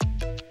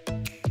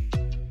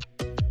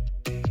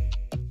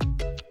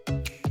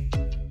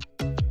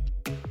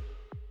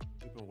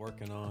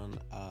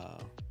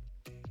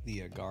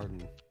the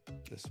garden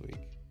this week.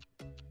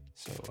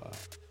 So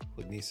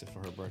with Nisa for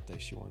her birthday,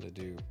 she wanted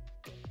to do,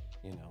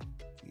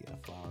 the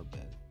flower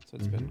bed. So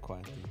it's been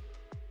quite the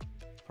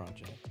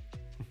project.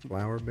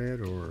 Flower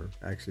bed or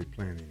actually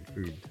planting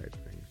food type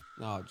things?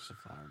 No, just a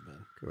flower bed.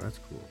 Cool, that's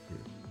cool. Too.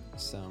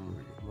 Some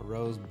a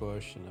rose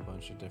bush and a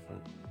bunch of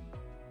different,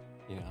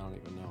 I don't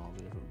even know all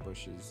the different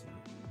bushes and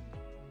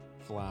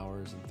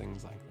flowers and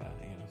things like that.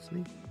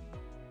 Sweet.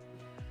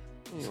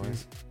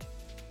 Anyways,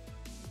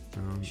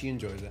 she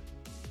enjoys it.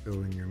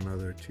 Building your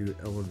mother two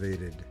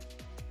elevated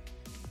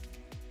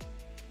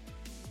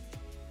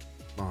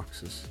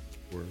boxes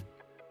for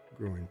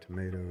growing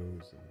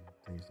tomatoes and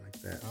things like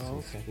that. Oh,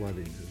 okay. Since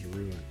flooding has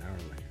ruined our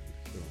land,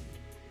 so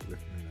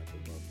lifting it up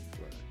above the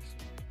floods.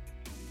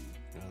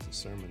 That was a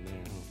sermon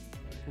there,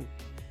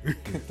 huh?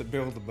 To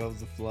build above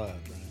the flood,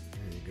 right?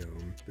 There you go.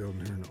 I'm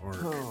building her an ark.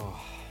 Oh.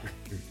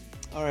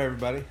 All right,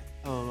 everybody.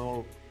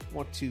 I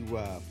want to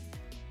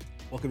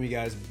welcome you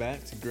guys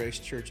back to Grace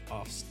Church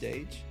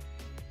Offstage.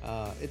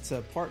 It's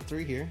part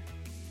 3 here.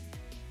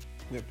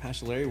 We have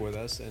Pastor Larry with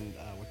us, and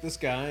with this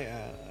guy,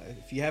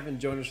 if you haven't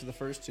joined us for the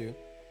first 2,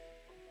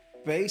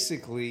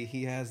 basically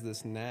he has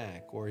this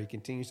knack, or he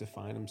continues to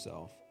find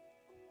himself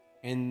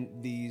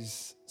in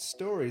these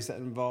stories that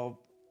involve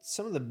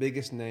some of the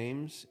biggest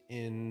names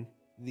in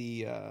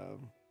the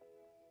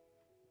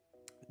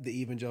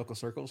evangelical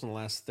circles in the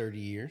last 30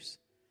 years.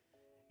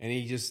 And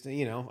he just,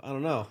 I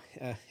don't know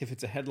if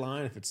it's a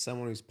headline, if it's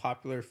someone who's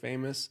popular,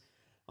 famous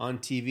on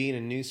TV and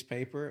a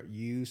newspaper,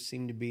 you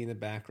seem to be in the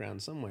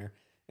background somewhere.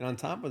 And on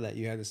top of that,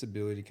 you have this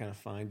ability to kind of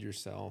find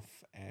yourself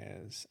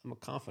as, I'm a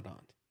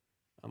confidant,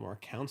 or a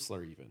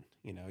counselor even.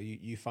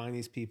 You find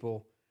these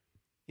people,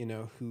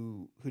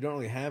 who don't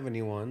really have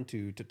anyone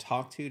to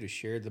talk to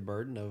share the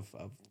burden of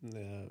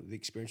the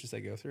experiences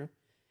they go through.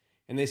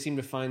 And they seem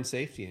to find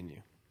safety in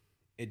you.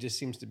 It just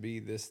seems to be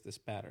this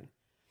pattern.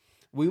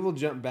 We will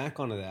jump back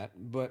onto that,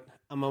 but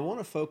I want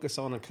to focus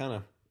on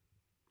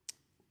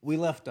we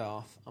left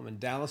off. I'm in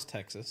Dallas,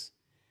 Texas.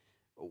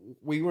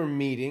 We were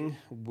meeting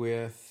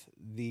with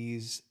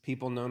these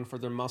people known for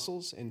their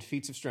muscles and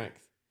feats of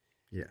strength.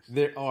 Yes.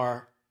 There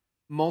are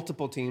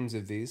multiple teams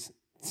of these,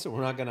 so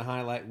we're not going to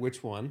highlight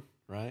which one,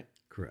 right?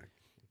 Correct.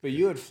 But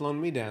you had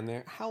flown me down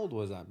there. How old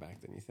was I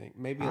back then, you think?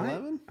 Maybe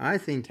 11? I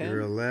think 10?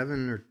 you're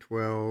 11 or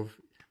 12.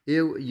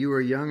 You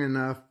were young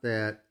enough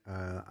that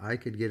I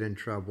could get in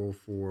trouble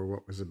for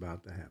what was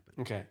about to happen.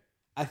 Okay.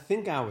 I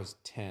think I was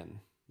 10.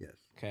 Yes.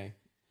 Okay.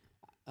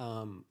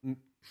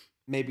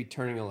 Maybe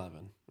turning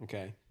 11.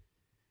 Okay.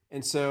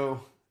 And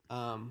so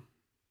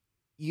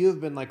you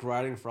have been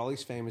writing for all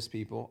these famous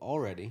people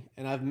already,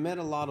 and I've met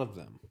a lot of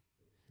them.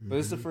 But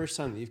this is the first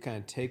time that you've kind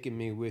of taken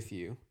me with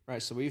you,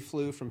 right? So we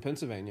flew from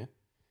Pennsylvania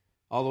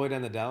all the way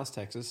down to Dallas,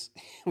 Texas.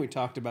 We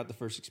talked about the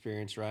first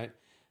experience, right?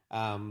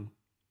 For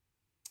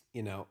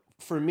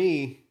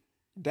me,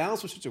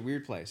 Dallas was such a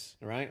weird place,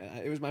 right?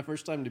 It was my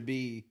first time to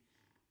be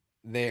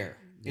there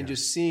and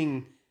just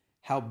seeing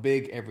how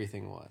big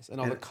everything was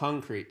and all the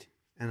concrete.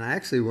 And I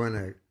actually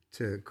want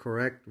to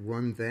correct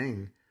one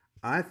thing.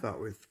 I thought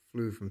we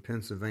flew from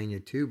Pennsylvania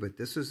too, but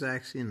this was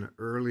actually in an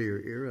earlier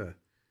era.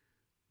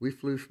 We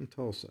flew from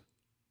Tulsa.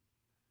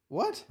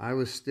 What? I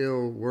was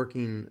still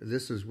working.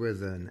 This was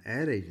with an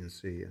ad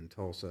agency in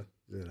Tulsa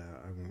that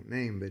I won't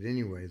name, but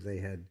anyway, they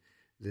had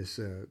this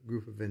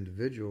group of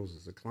individuals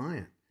as a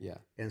client. Yeah.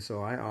 And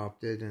so I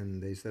opted,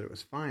 and they said it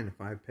was fine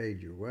if I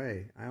paid your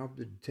way. I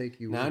opted to take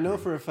you. Now, I know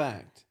for a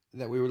fact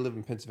that we were living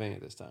in Pennsylvania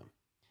at this time.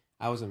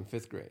 I was in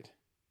 5th grade.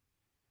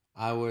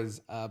 I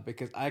was,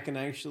 because I can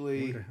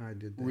actually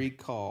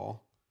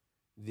recall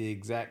the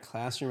exact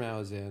classroom I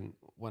was in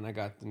when I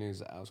got the news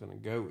that I was going to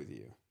go with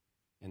you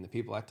and the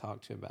people I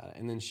talked to about it,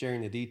 and then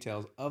sharing the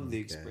details of the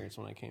experience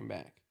when I came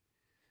back.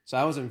 So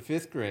I was in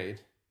 5th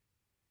grade,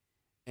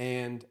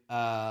 and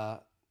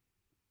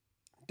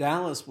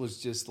Dallas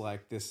was just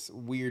like this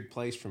weird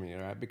place for me,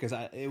 right? Because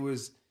it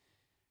was,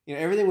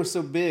 everything was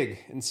so big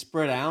and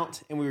spread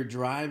out, and we were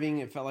driving.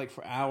 It felt like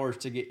for hours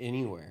to get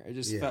anywhere. It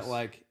just felt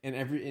like,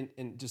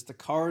 and just the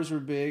cars were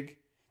big,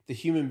 the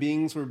human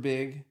beings were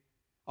big,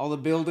 all the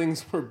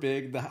buildings were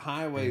big, the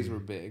highways were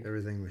big.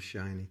 Everything was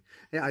shiny.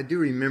 Yeah, I do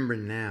remember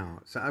now.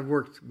 So I've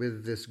worked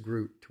with this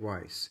group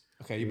twice.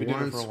 Okay, you've been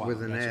doing it for a while. Once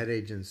with an ad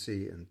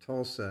agency in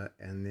Tulsa,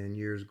 and then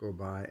years go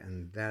by,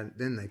 and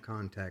then they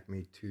contact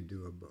me to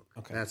do a book.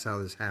 Okay, that's how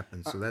this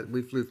happened. So that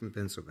we flew from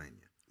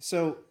Pennsylvania.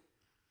 So,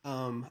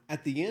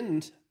 at the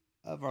end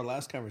of our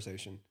last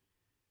conversation,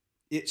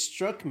 it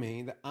struck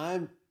me that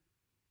I'm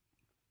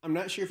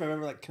not sure if I've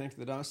ever connected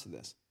the dots to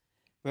this,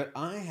 but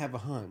I have a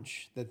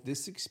hunch that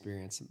this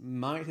experience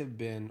might have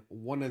been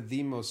one of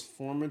the most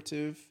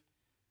formative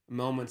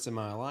moments in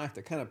my life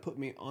that kind of put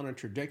me on a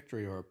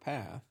trajectory or a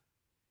path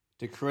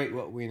to create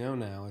what we know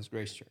now as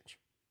Grace Church.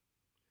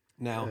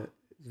 Now,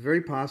 it's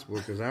very possible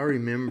because I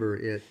remember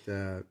it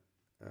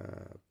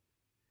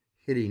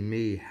hitting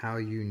me how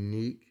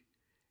unique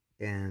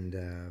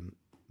and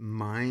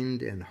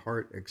mind and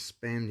heart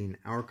expanding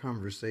our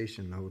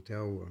conversation in the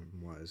hotel room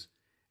was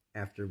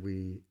after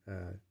we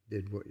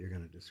did what you're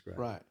going to describe.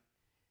 Right.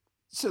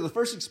 So the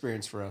first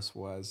experience for us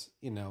was,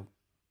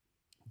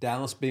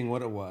 Dallas being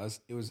what it was.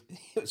 It was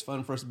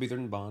fun for us to be there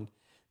in Bond,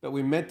 but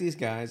we met these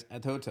guys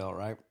at the hotel.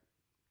 Right?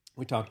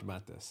 We talked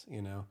about this.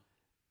 We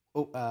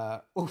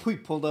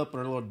pulled up in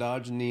our little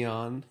Dodge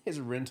Neon, his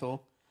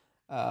rental.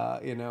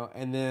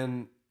 And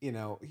then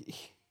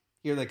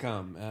here they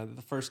come.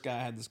 The first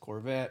guy had this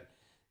Corvette.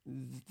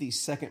 The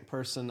second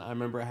person, I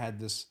remember, had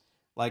this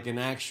like an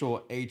actual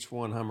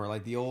H1 Hummer,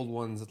 like the old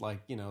ones,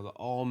 like the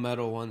all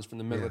metal ones from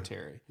the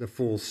military, the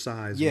full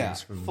size. Yeah,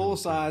 ones from full the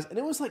size, and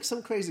it was like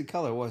some crazy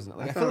color, wasn't it?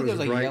 Like I feel thought like it was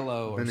like bright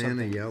yellow or banana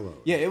something. yellow.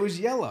 Yeah, it was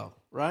yellow,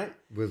 right?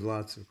 With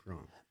lots of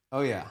chrome.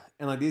 Oh yeah,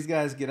 and like these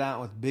guys get out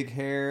with big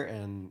hair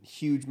and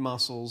huge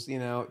muscles,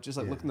 just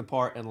like looking the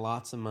part and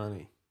lots of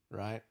money,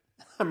 right?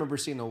 I remember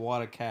seeing a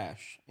wad of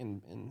cash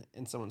in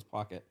someone's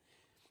pocket.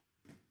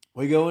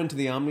 We go into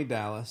the Omni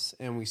Dallas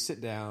and we sit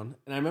down,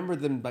 and I remember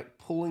them like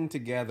pulling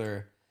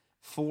together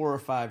 4 or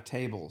 5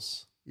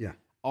 tables, Yeah.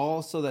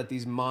 all so that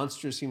these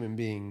monstrous human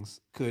beings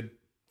could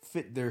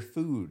fit their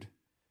food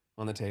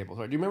on the table.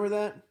 Right? Do you remember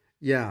that?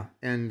 Yeah,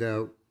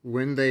 and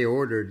when they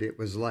ordered, it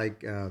was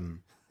like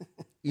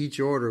each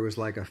order was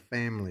like a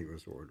family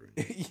was ordering.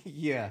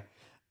 Yeah.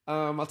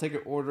 I'll take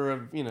an order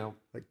of,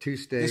 Like 2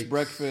 steaks. this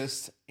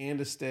breakfast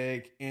and a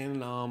steak and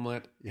an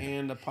omelet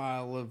and a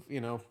pile of,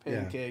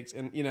 pancakes.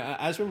 And,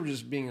 I just remember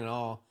just being in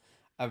awe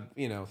of,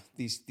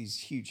 these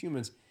huge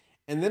humans.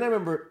 And then I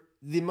remember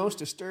the most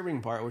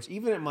disturbing part, which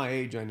even at my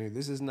age, I knew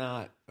this is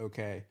not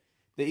okay.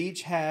 They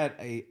each had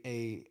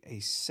a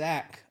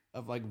sack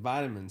of like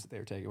vitamins that they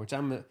were taking, which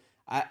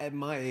at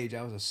my age,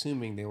 I was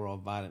assuming they were all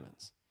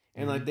vitamins.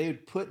 And like they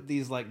would put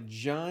these like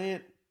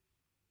giant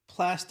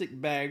plastic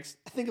bags,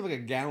 I think of like a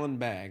gallon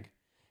bag,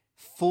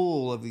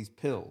 full of these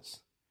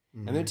pills.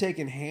 And they're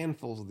taking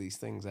handfuls of these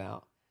things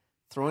out,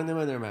 throwing them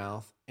in their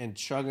mouth, and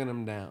chugging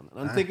them down. And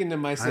I'm thinking to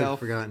myself... I've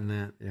forgotten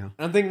that, yeah.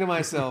 I'm thinking to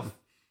myself,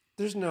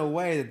 there's no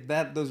way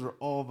that those were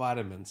all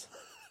vitamins.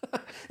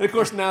 And of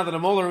course, now that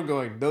I'm older, I'm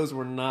going, those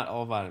were not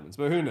all vitamins.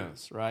 But who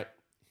knows, right?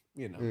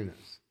 Who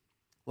knows?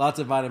 Lots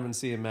of vitamin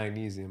C and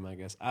magnesium, I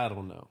guess. I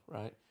don't know,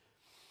 right?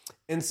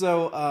 And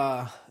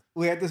so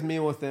we had this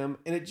meal with them,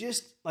 and it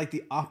just, like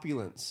the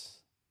opulence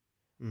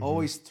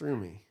always threw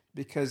me,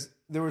 because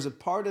there was a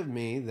part of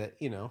me that,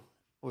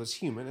 was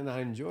human, and I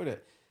enjoyed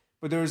it.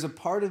 But there was a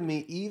part of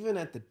me, even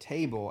at the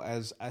table,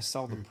 as I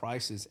saw the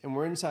prices, and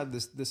we're inside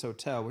this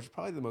hotel, which is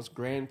probably the most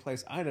grand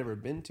place I'd ever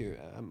been to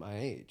at my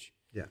age.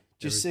 Yeah.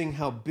 Just seeing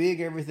how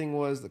big everything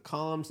was, the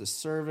columns, the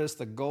service,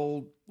 the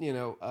gold,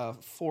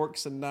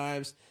 forks and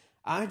knives.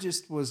 I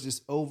was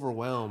just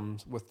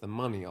overwhelmed with the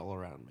money all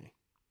around me.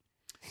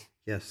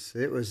 Yes,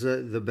 it was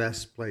the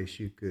best place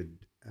you could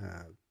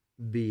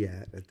be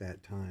at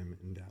that time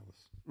in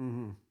Dallas.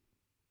 Mm-hmm.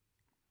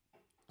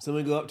 So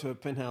we go up to a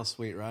penthouse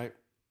suite, right?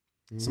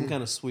 Some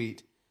kind of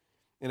suite.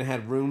 And it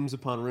had rooms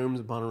upon rooms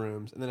upon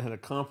rooms. And then it had a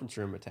conference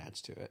room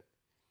attached to it.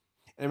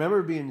 And I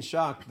remember being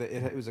shocked that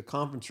it was a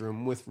conference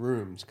room with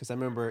rooms. Because I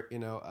remember,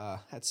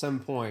 at some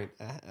point,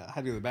 I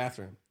had to go to the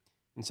bathroom.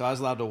 And so I was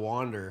allowed to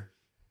wander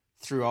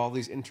through all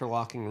these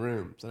interlocking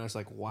rooms. And I was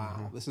like,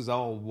 wow, this is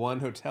all one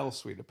hotel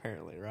suite,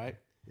 apparently, right?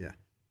 Yeah.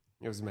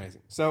 It was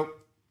amazing. So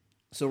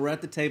we're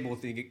at the table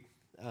with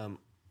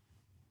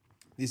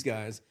these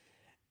guys.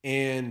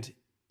 And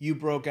you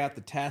broke out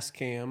the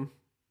Tascam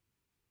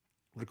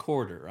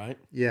recorder, right?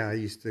 Yeah, I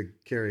used to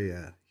carry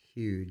a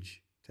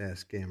huge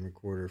Tascam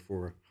recorder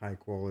for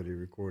high-quality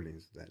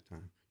recordings at that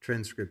time.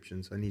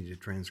 Transcriptions. I needed to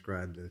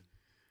transcribe the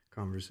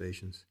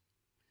conversations.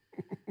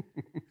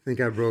 I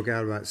think I broke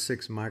out about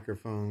 6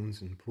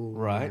 microphones and pulled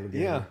them right. all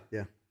together.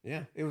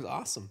 Yeah. It was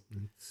awesome.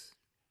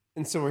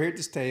 And so we're here at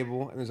this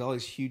table, and there's all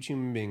these huge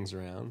human beings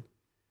around,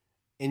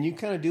 and you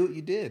kind of do what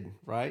you did,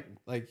 right?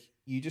 Like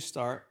you just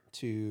start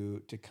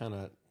to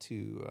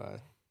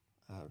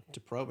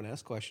probe and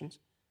ask questions,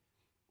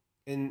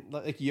 and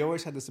like you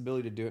always had this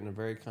ability to do it in a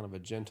very kind of a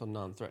gentle,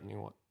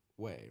 non-threatening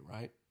way,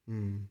 right?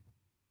 Mm.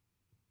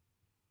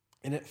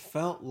 And it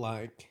felt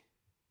like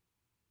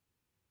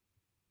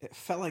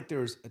there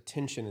was a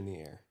tension in the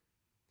air.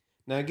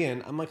 Now,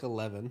 again, I'm like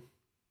 11,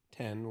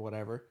 10,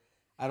 whatever.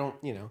 I don't,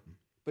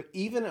 but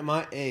even at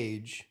my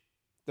age,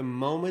 the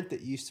moment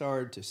that you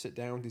started to sit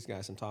down with these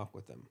guys and talk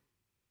with them,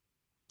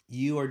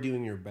 you are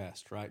doing your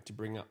best, right, to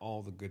bring out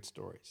all the good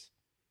stories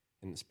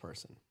in this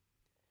person.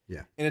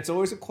 Yeah. And it's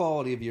always a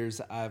quality of yours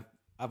that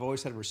I've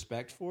always had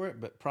respect for it,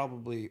 but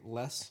probably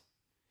less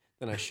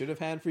than I should have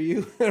had for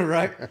you,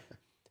 right?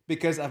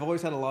 Because I've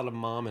always had a lot of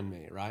mom in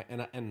me, right?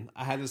 And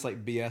I had this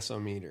like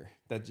BS-o-meter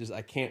that just,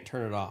 I can't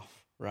turn it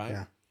off, right?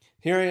 Yeah.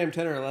 Here I am,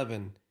 10 or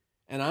 11,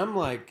 and I'm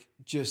like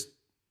just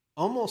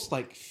almost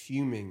like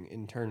fuming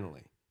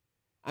internally.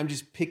 I'm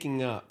just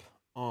picking up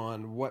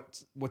on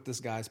what this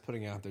guy's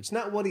putting out there. It's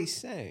not what he's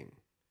saying.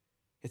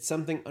 It's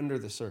something under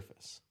the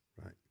surface.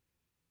 Right.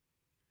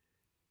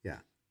 Yeah.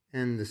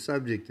 And the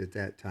subject at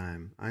that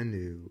time, I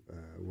knew,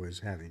 was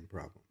having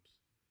problems.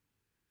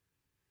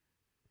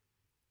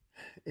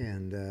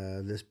 And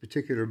this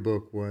particular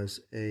book was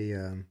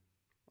a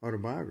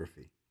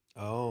autobiography.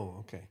 Oh,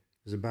 okay.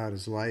 It was about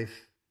his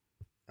life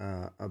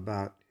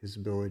about his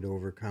ability to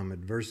overcome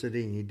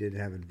adversity, and he did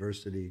have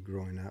adversity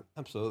growing up.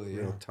 Absolutely,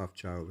 Real yeah. tough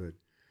childhood.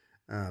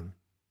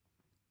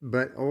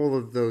 But all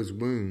of those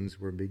wounds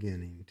were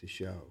beginning to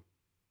show.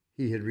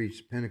 He had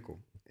reached pinnacle,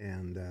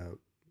 and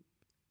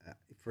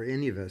for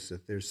any of us,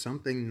 if there's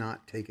something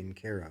not taken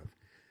care of,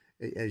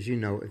 as you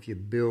know, if you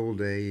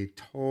build a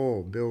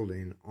tall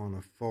building on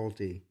a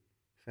faulty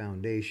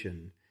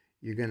foundation,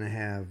 you're going to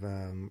have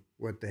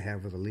what they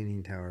have with the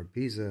Leaning Tower of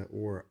Pisa,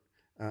 or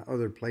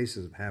other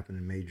places have happened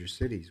in major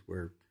cities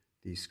where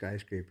these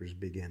skyscrapers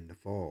begin to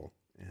fall.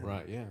 And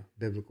Right, yeah.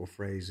 biblical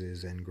phrase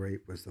is, and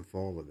great was the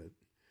fall of it.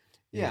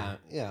 Yeah.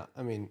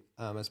 I mean,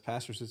 as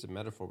pastors, it's a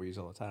metaphor we use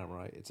all the time,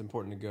 right? It's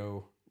important to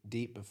go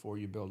deep before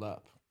you build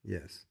up,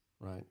 Yes.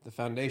 right? The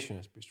foundation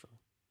has to be strong.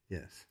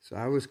 Yes. So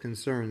I was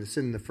concerned. This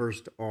isn't the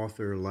first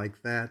author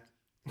like that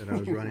I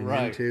was running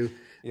Right. into.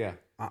 Yeah.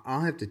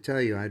 I'll have to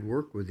tell you, I'd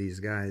worked with these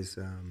guys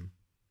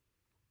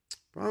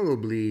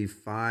probably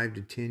 5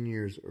 to 10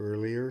 years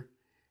earlier,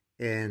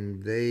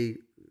 and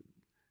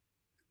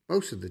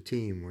most of the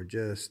team were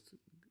just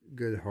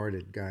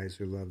good-hearted guys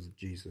who loved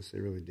Jesus. They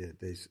really did.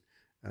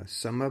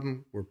 Some of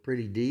them were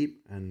pretty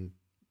deep, and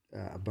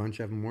a bunch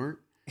of them weren't.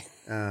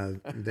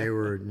 They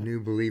were new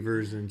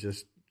believers and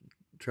just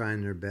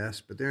trying their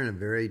best, but they're in a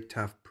very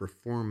tough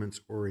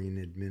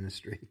performance-oriented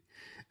ministry.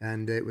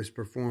 And it was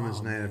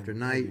performance night after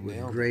night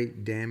with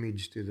great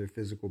damage to their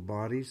physical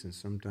bodies and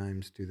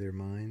sometimes to their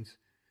minds.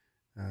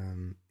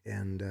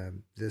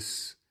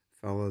 This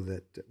fellow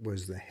that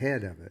was the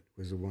head of it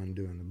was the one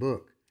doing the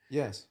book.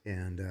 Yes.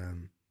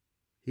 And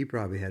he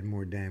probably had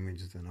more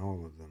damage than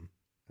all of them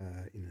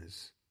in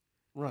his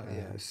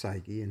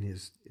psyche and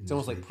his. It's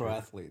almost like pro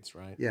athletes,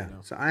 right? Yeah. You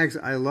know? So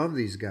I love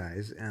these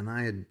guys, and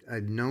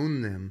I'd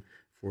known them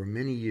for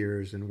many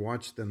years and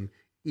watched them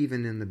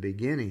even in the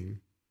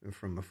beginning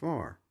from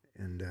afar.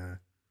 And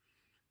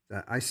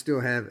I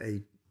still have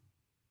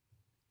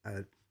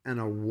an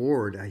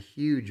award, a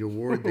huge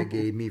award they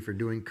gave me for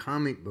doing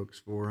comic books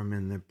for them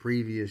in the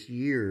previous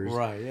years.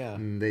 Right, yeah.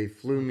 And they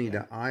flew me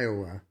to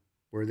Iowa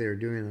where they were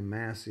doing a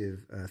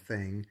massive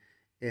thing,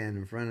 and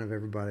in front of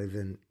everybody,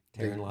 then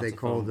they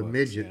called the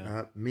midget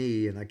up,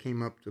 me, and I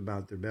came up to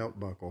about their belt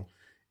buckle,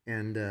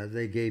 and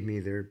they gave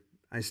me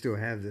I still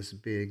have this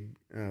big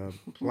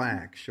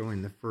plaque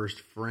showing the first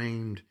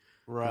framed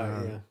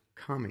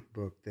comic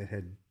book that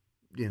had,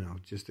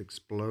 just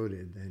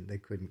exploded, and they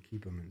couldn't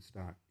keep them in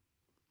stock.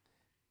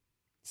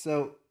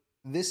 So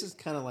this is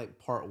kind of like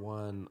part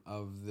one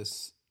of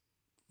this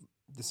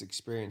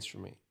experience for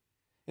me.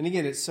 And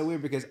again, it's so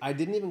weird because I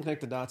didn't even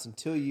connect the dots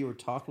until you were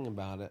talking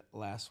about it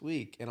last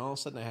week. And all of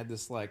a sudden I had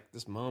this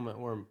moment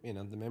where,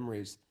 the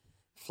memories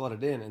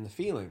flooded in and the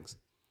feelings.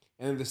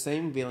 And they're the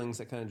same feelings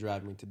that kind of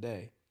drive me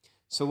today.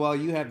 So while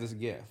you have this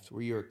gift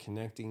where you're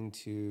connecting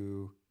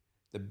to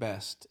the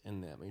best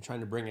in them, and you're trying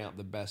to bring out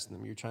the best in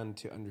them, you're trying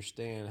to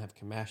understand and have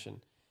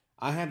compassion,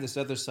 I have this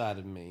other side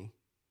of me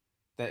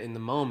that in the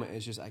moment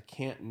is just I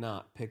can't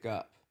not pick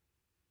up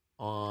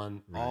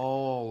on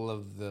all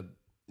of the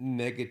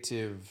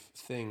negative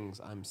things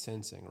I'm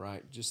sensing,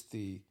 right? Just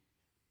the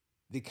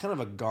kind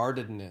of a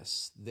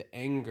guardedness, the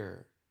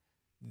anger,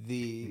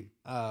 the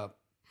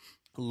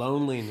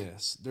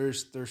loneliness.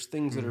 There's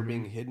things that are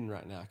being hidden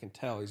right now. I can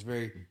tell he's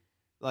very,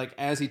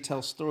 as he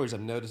tells stories,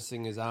 I'm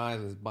noticing his eyes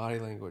and his body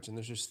language, and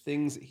there's just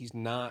things that he's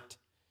not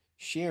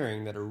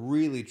sharing that are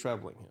really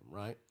troubling him,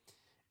 right?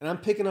 And I'm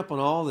picking up on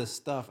all this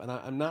stuff, and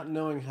I'm not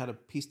knowing how to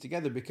piece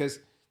together because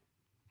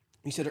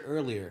you said it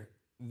earlier,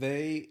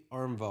 they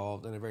are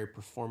involved in a very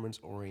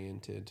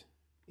performance-oriented,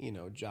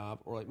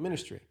 job or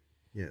ministry.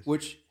 Yes.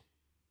 Which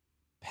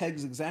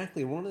pegs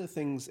exactly one of the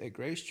things at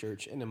Grace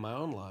Church and in my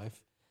own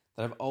life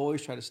that I've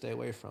always tried to stay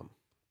away from,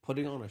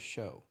 putting on a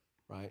show,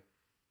 right?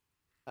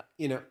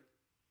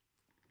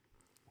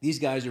 These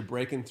guys are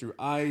breaking through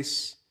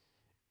ice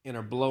and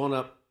are blowing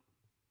up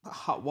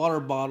hot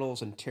water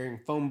bottles and tearing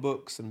phone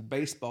books and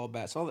baseball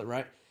bats, all that,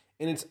 right?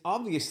 And it's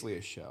obviously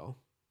a show.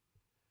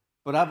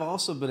 But I've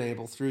also been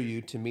able, through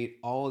you, to meet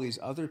all of these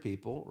other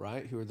people,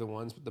 right, who are the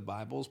ones with the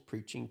Bibles,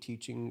 preaching,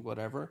 teaching,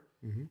 whatever.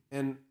 Mm-hmm.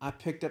 And I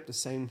picked up the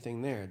same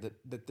thing there,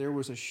 that there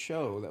was a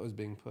show that was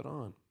being put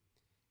on.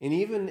 And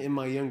even in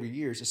my younger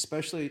years,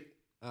 especially,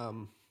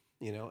 in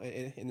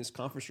this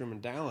conference room in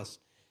Dallas,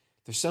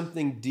 there's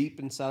something deep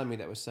inside of me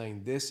that was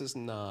saying, this is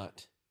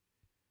not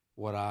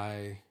what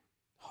I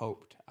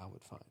hoped I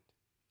would find.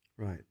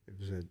 Right.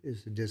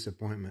 It's a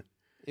disappointment.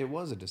 It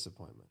was a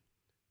disappointment.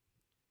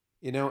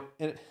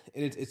 And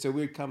it's a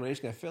weird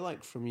combination. I feel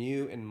like from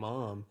you and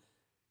Mom,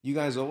 you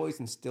guys always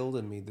instilled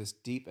in me this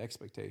deep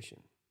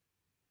expectation.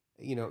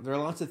 There are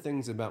lots of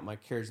things about my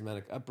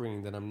charismatic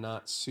upbringing that I'm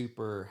not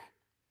super,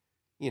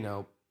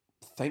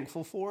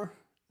 thankful for.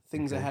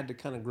 Things I had to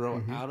kind of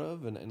grow out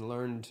of and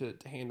learn to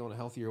handle in a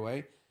healthier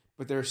way.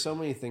 But there are so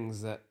many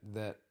things that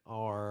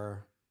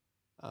are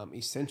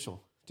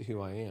essential to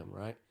who I am,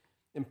 right?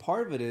 And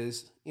part of it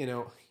is, in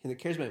the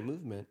charismatic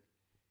movement,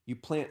 you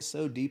plant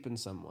so deep in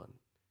someone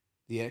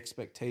the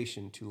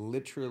expectation to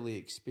literally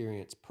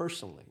experience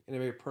personally, in a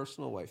very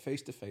personal way,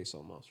 face-to-face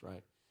almost,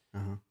 right?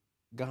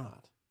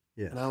 God.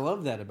 Yes. And I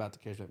love that about the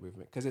charismatic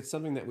movement because it's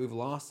something that we've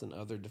lost in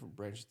other different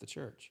branches of the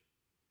church.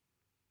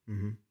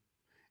 Mm-hmm.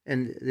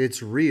 And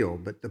it's real,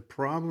 but the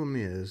problem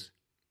is,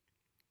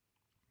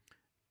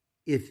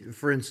 if,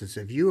 for instance,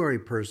 if you are a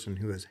person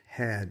who has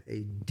had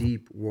a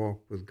deep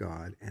walk with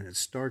God and it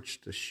starts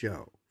to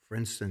show, for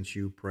instance,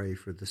 you pray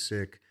for the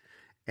sick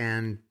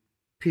and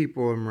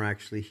people are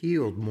actually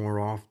healed more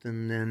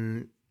often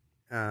than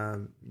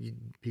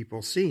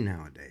people see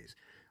nowadays.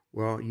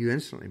 Well, you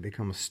instantly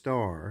become a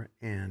star,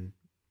 and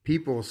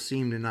people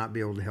seem to not be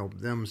able to help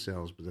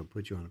themselves, but they'll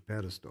put you on a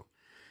pedestal.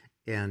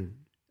 And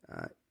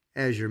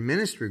as your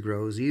ministry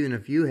grows, even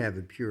if you have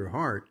a pure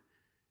heart,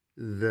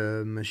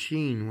 the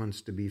machine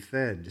wants to be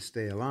fed to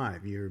stay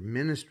alive. Your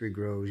ministry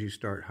grows, you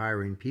start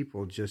hiring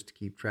people just to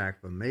keep track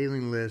of a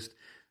mailing list,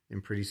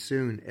 and pretty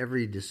soon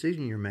every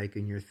decision you're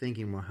making, you're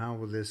thinking, well, how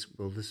will this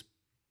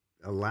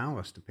allow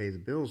us to pay the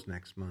bills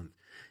next month?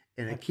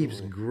 And it Absolutely.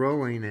 keeps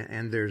growing,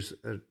 and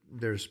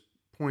there's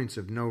points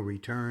of no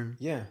return.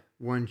 Yeah.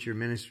 Once your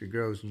ministry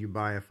grows and you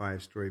buy a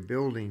 5-story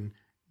building,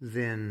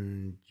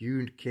 then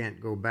you can't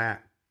go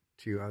back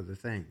to other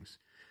things.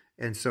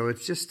 And so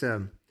it's just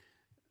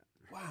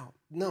Wow.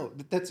 No,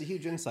 that's a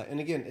huge insight. And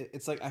again,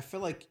 it's like I feel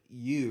like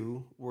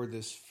you were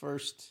this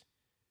first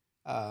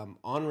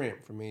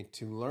on-ramp for me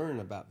to learn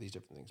about these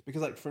different things.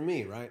 Because like for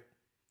me, right,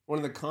 one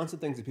of the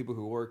constant things that people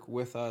who work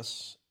with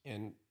us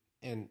and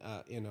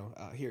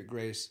here at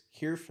Grace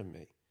hear from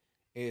me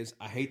is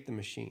I hate the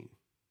machine,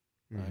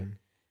 right? Mm-hmm.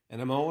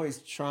 And I'm always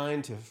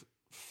trying to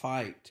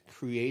fight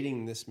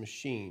creating this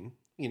machine.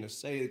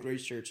 Say the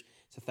Grace Church,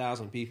 it's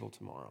 1,000 people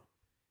tomorrow.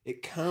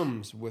 It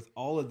comes with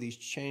all of these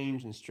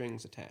chains and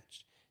strings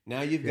attached.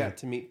 Now you've got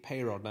to meet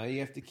payroll. Now you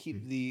have to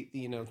keep the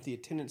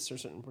attendance or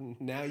certain.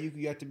 Now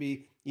you have to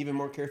be even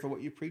more careful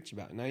what you preach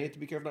about. Now you have to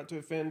be careful not to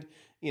offend,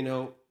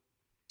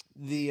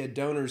 the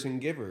donors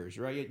and givers,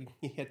 right?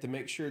 You have to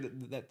make sure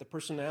that the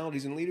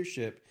personalities in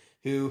leadership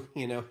who,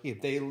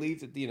 if they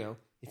leave,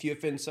 if you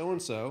offend so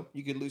and so,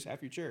 you could lose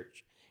half your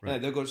church. Right.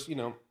 And they'll go,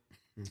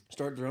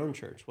 start their own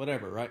church,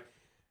 whatever, right?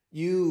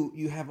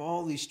 You have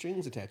all these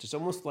strings attached. It's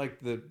almost like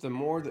the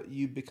more that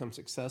you become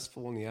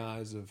successful in the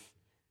eyes of,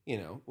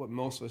 what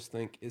most of us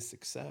think is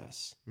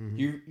success.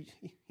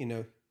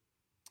 Mm-hmm.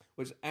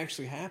 What's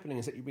actually happening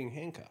is that you're being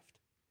handcuffed.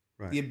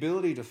 Right. The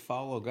ability to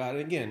follow God.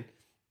 And again,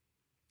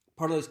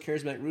 part of those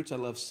charismatic roots I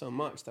love so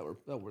much that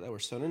were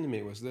sewn into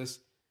me was this: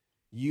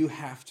 you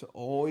have to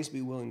always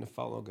be willing to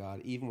follow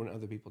God, even when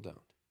other people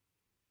don't.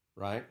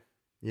 Right?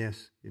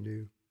 Yes, you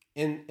do.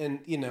 And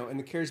in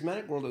the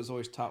charismatic world, it was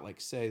always taught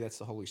like, say that's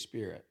the Holy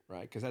Spirit,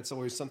 right? Because that's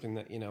always something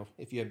that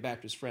if you have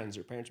Baptist friends,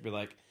 your parents would be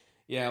like,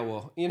 yeah,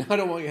 well, I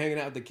don't want you hanging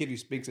out with the kid who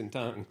speaks in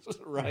tongues,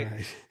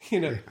 right?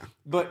 Yeah.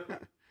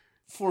 But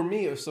for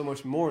me, it was so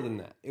much more than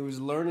that. It was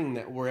learning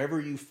that wherever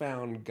you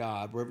found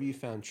God, wherever you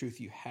found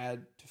truth, you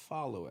had to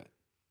follow it,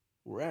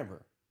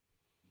 wherever.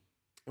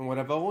 And what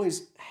I've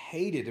always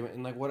hated,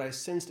 and like what I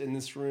sensed in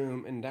this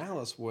room in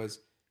Dallas was,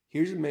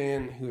 here's a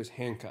man who is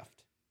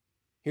handcuffed.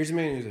 Here's a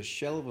man who's a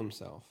shell of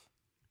himself.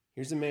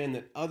 Here's a man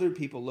that other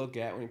people look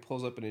at when he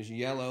pulls up in his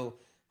yellow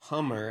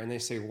Hummer and they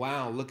say,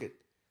 wow, look at,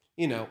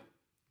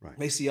 right.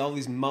 They see all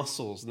these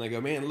muscles and they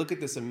go, man, look at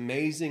this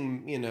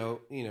amazing,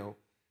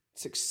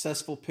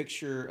 successful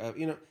picture of,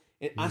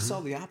 mm-hmm. I saw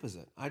the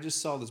opposite. I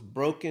just saw this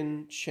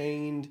broken,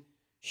 chained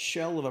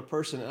shell of a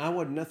person, and I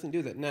wanted nothing to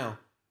do with it. Now,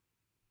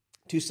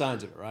 two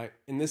sides of it, right?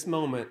 In this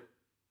moment,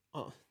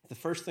 the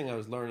first thing I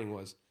was learning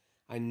was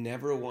I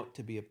never want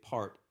to be a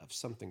part of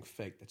something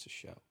fake that's a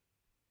show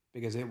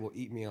because it will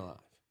eat me alive.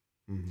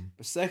 Mm-hmm.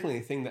 But secondly,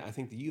 the thing that I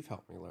think that you've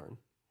helped me learn,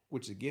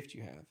 which is a gift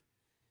you have,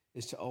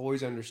 is to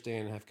always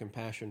understand and have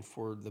compassion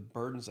for the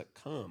burdens that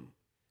come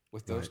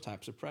with those right.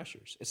 types of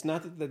pressures. It's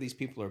not that these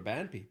people are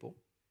bad people.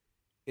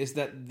 It's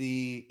that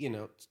the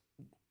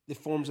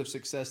forms of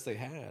success they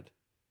had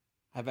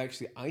have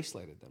actually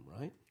isolated them,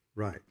 right?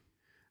 Right.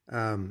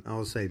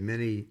 I'll say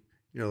many,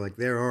 like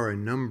there are a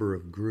number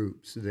of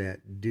groups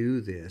that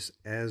do this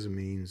as a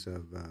means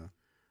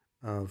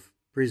of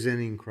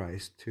presenting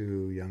Christ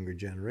to younger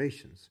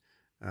generations.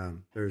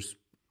 There's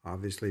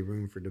obviously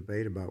room for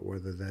debate about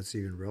whether that's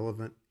even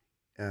relevant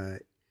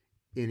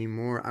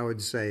anymore. I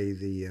would say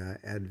the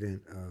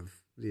advent of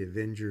the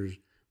Avengers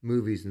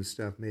movies and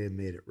stuff may have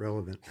made it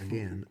relevant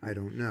again. I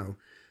don't know.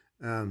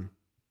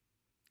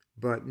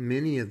 But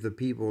many of the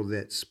people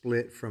that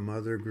split from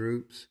other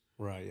groups,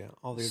 right? Yeah,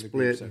 all the other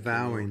split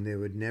vowing they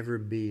would never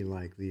be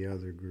like the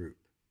other group.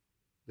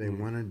 They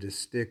wanted to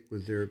stick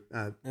with their.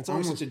 It's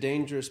almost such a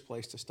dangerous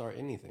place to start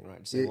anything,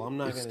 right? To say, well, I'm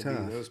not going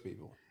to be those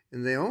people.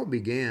 And they all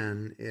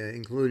began,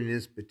 including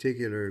this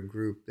particular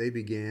group. The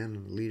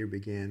leader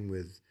began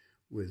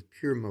with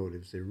pure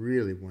motives. They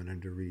really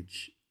wanted to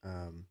reach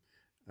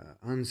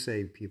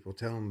unsaved people,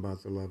 tell them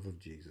about the love of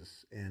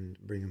Jesus, and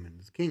bring them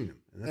into the kingdom.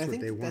 And that's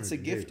what they wanted. That's a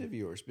gift of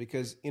yours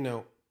because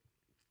we're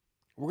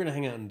going to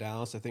hang out in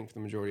Dallas. I think for the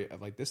majority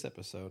of like this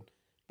episode,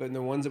 but in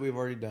the ones that we've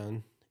already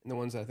done, and the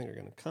ones that I think are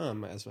going to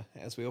come as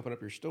we open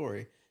up your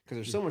story, because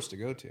there's so much to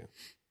go to.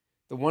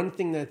 the one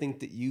thing that I think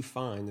that you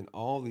find in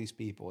all these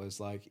people is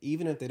like,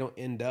 even if they don't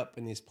end up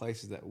in these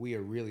places that we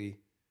are really,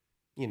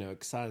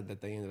 excited that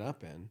they ended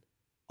up in,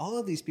 all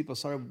of these people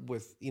started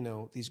with,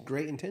 these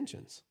great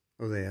intentions.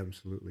 Oh, they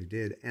absolutely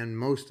did. And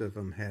most of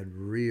them had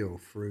real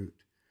fruit,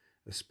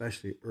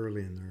 especially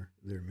early in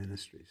their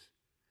ministries.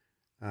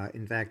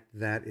 In fact,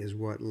 that is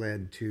what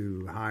led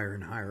to higher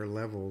and higher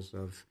levels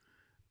of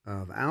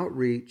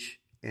outreach,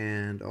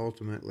 and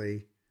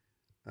ultimately,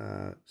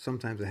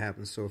 sometimes it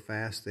happens so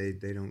fast they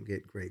don't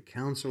get great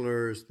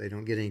counselors. They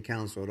don't get any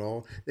counsel at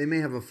all. They may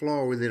have a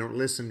flaw where they don't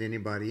listen to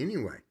anybody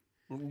anyway.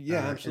 Yeah,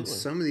 absolutely.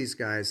 And some of these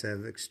guys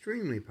have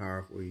extremely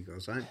powerful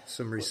egos.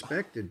 Some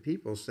respected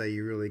people say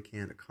you really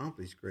can't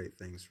accomplish great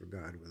things for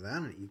God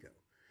without an ego.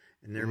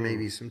 And there may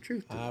be some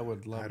truth to that. I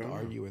would love to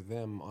argue with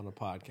them on a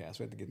podcast.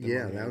 We have to get them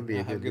Yeah, on that would be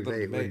a good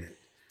debate, wouldn't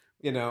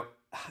it?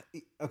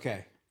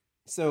 Okay.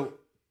 So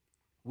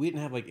we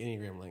didn't have like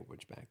Enneagram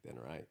language back then,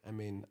 right? I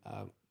mean,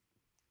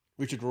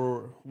 Richard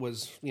Rohr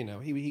was, he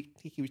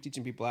was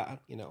teaching people out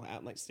in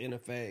like Santa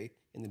Fe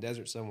in the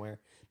desert somewhere,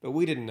 but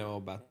we didn't know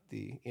about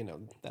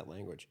that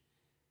language.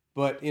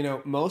 But,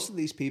 most of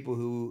these people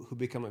who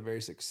become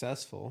very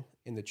successful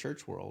in the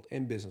church world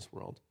and business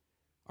world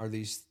are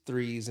these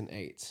 3s and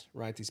 8s,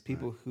 right? These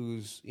people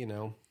whose,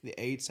 the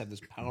 8s have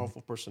this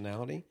powerful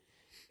personality.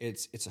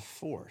 It's a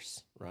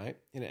force, right?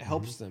 And it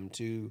helps them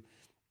to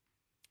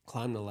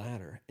climb the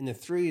ladder. And the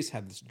 3s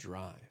have this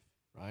drive,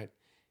 right?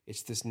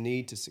 It's this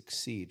need to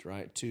succeed,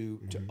 right? To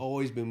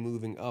always be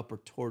moving up or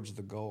towards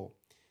the goal.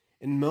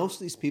 And most of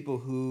these people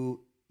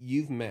who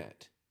you've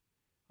met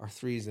are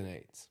 3s and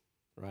 8s,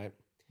 right?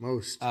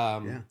 Most,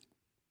 yeah.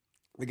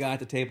 The guy at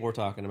the table we're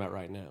talking about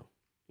right now,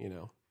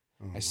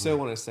 I still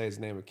want to say his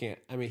name. I can't.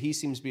 I mean, he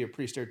seems to be a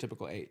pretty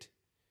stereotypical 8,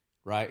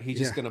 right? He's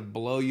just going to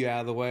blow you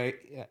out of the way.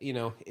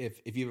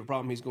 If you have a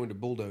problem, he's going to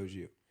bulldoze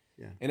you.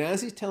 Yeah. And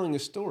as he's telling a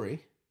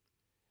story,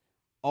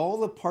 all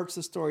the parts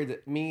of the story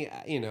that me,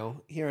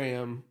 here I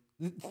am,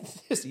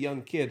 this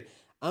young kid,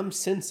 I'm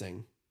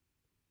sensing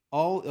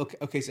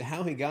okay, so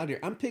how he got here,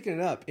 I'm picking it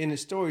up in his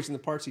stories, in the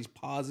parts he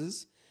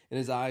pauses and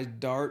his eyes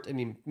dart and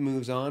he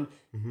moves on.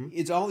 Mm-hmm.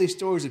 It's all these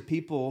stories of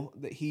people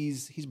that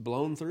he's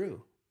blown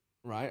through,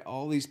 right?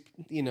 All these,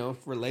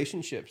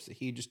 relationships that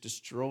he just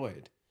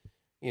destroyed,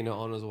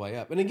 on his way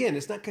up. And again,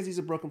 it's not because he's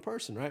a broken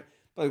person, right?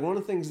 But like one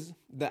of the things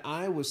that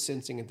I was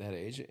sensing at that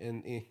age,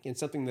 and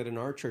something that in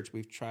our church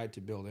we've tried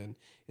to build in,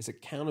 is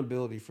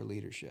accountability for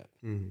leadership.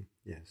 Mm-hmm.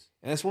 Yes.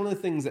 And that's one of the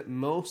things that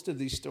most of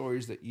these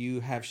stories that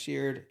you have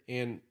shared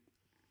and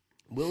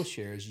will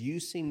share is you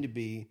seem to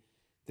be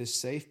this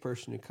safe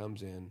person who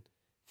comes in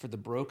for the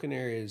broken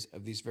areas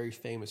of these very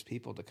famous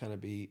people to kind of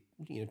be,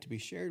 to be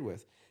shared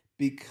with,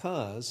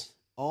 because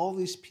all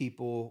these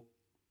people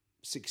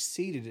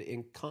succeeded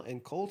in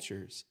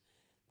cultures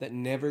that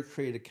never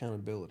create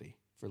accountability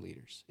for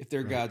leaders. If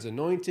they're God's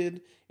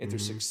anointed, if they're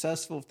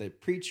successful, if they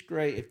preach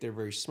great, if they're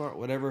very smart,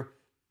 whatever,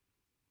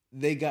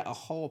 they got a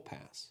hall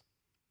pass.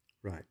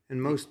 Right.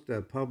 And most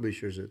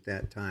publishers at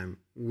that time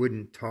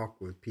wouldn't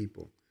talk with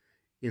people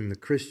in the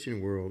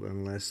Christian world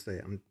unless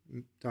I'm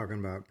talking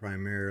about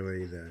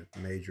primarily the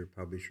major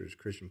publishers,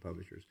 Christian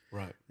publishers.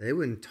 Right. They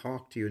wouldn't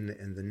talk to you,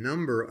 and the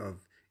number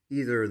of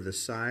either the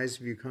size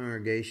of your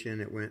congregation,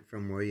 it went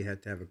from, you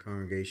had to have a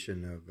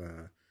congregation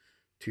of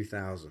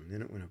 2,000,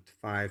 then it went up to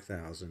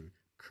 5,000.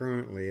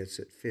 Currently, it's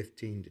at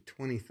 15 to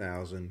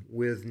 20,000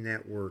 with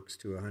networks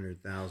to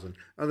 100,000.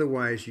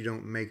 Otherwise, you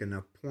don't make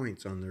enough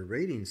points on their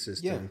rating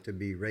system to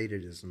be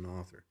rated as an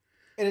author.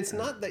 And it's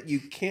not that you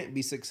can't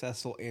be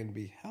successful and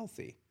be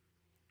healthy.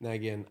 Now,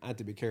 again, I have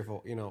to be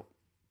careful.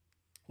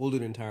 We'll do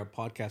an entire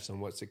podcast on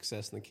what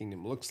success in the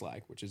kingdom looks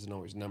like, which isn't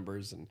always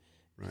numbers, and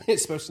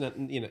especially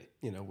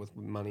not, with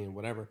money and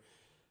whatever.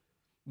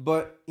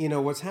 But,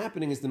 what's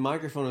happening is the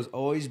microphone is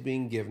always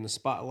being given, the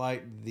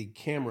spotlight, the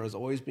camera is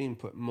always being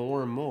put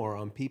more and more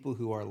on people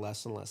who are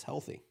less and less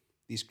healthy,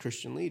 these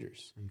Christian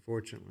leaders.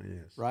 Unfortunately,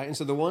 yes. Right? And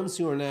so the ones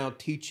who are now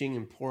teaching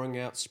and pouring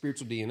out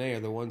spiritual DNA are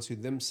the ones who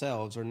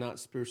themselves are not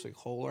spiritually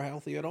whole or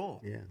healthy at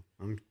all. Yeah.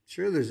 I'm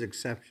sure there's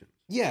exceptions.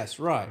 Yes,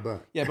 right.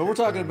 But we're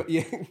talking about,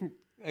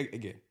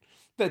 again,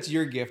 that's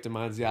your gift and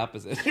mine's the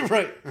opposite,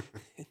 right?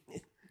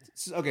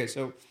 Okay,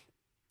 so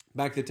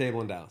back to the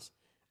table in Dallas.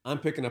 I'm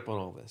picking up on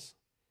all this.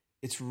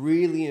 It's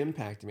really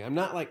impacting me. I'm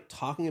not like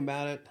talking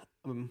about it.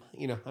 I'm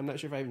not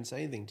sure if I even say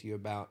anything to you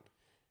about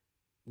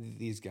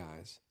these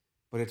guys,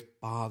 but it's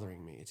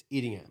bothering me. It's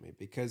eating at me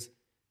because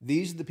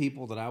these are the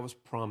people that I was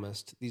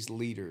promised, these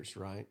leaders,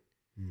 right,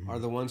 are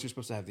the ones who are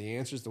supposed to have the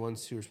answers, the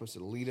ones who are supposed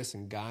to lead us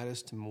and guide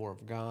us to more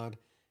of God.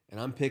 And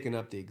I'm picking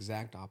up the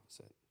exact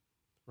opposite,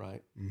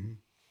 right? Mm-hmm.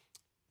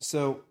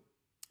 So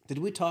did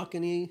we talk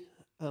any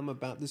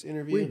about this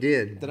interview? We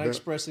did. Did I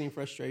express any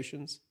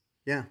frustrations?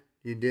 Yeah,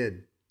 you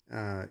did.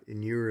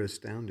 And you were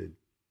astounded.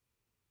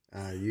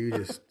 You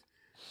just,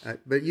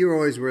 but you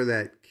always were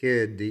that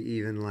kid to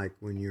even like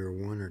when you were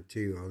 1 or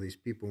 2, all these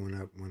people went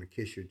up and want to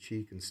kiss your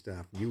cheek and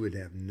stuff. You would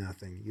have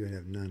nothing. You would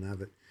have none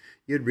of it.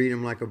 You'd read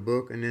them like a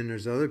book, and then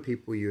there's other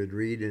people you would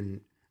read,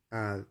 and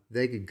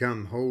they could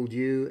come hold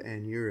you,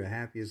 and you're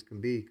happy as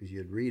can be because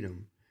you'd read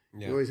them.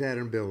 Yeah. You always had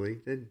an ability.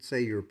 Didn't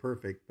say you were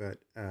perfect, but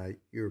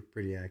you were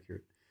pretty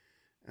accurate.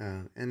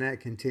 And that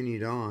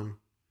continued on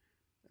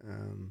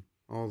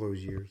all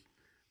those years.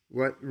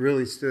 What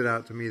really stood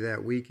out to me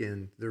that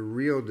weekend, the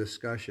real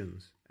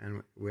discussions,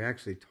 and we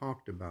actually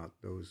talked about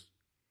those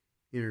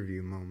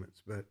interview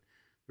moments, but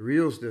the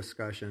real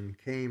discussion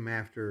came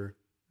after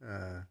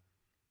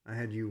I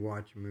had you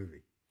watch a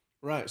movie.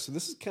 Right. So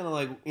this is kind of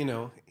like,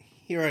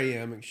 here I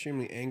am,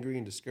 extremely angry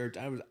and discouraged.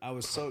 I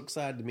was so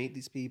excited to meet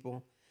these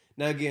people.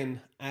 Now,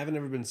 again, I haven't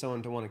ever been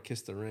someone to want to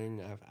kiss the ring.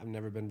 I've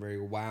never been very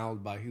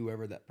wowed by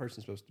whoever that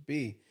person's supposed to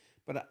be.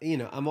 But,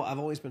 I've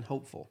always been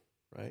hopeful,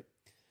 right?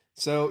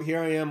 So here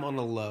I am on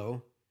a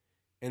low.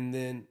 And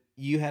then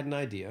you had an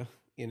idea,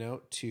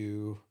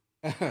 to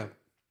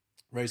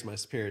raise my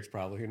spirits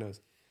probably. Who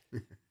knows?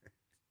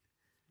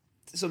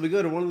 So we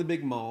go to one of the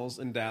big malls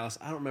in Dallas.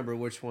 I don't remember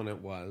which one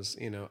it was,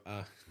 who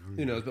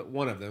knows, but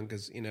one of them.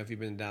 Because, if you've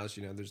been in Dallas,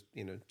 there's,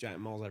 giant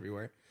malls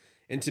everywhere.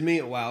 And to me,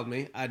 it wowed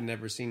me. I'd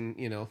never seen,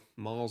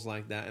 malls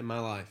like that in my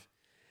life.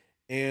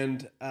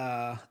 And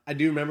I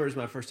do remember it was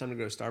my first time to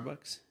go to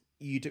Starbucks.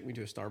 You took me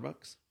to a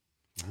Starbucks.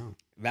 Wow.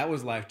 That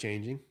was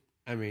life-changing.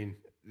 I mean,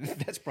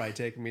 that's probably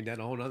taking me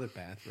down a whole other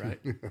path, right?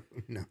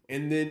 No.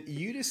 And then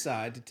you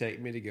decide to take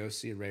me to go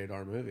see a rated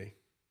R movie.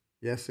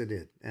 Yes, it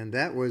did. And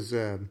that was,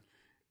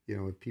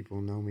 if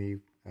people know me,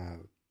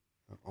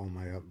 all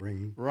my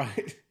upbringing.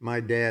 Right.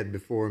 My dad,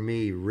 before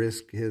me,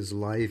 risked his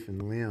life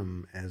and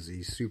limb as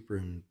the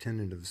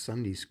superintendent of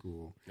Sunday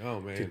school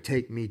to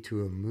take me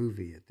to a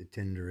movie at the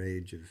tender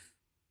age of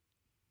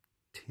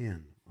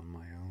 10 on my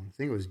own. I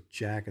think it was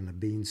Jack and the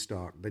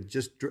Beanstalk, but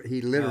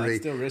he literally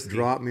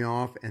dropped me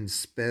off and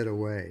sped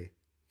away.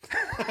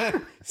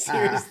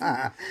 Seriously?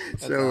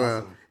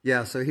 So,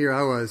 awesome. So here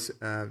I was,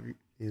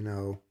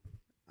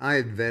 I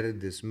had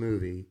vetted this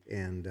movie,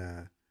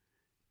 and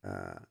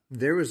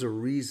there was a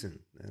reason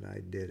that I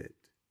did it,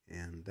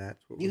 and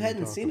that's what you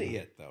hadn't seen it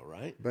yet, though,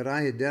 right? But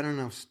I had done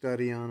enough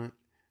study on it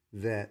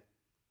that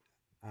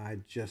I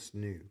just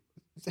knew.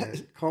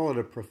 Call it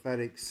a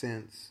prophetic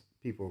sense.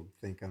 People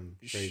think I'm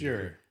crazy.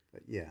 Sure.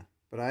 But yeah.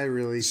 But I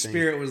really think...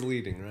 Spirit was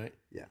leading, right?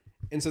 Yeah.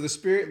 And so the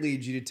Spirit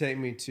leads you to take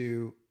me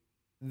to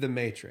The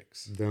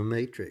Matrix. The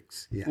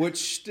Matrix, yeah.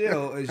 Which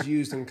still is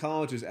used in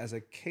colleges as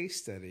a case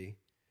study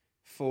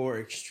for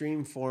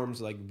extreme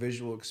forms like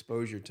visual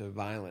exposure to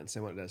violence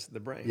and what it does to the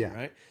brain,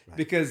 right?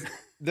 Because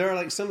there are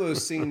like some of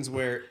those scenes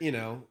where,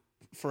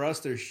 for us,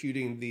 they're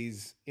shooting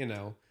these,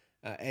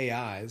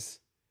 AIs.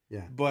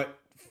 Yeah. But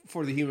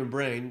for the human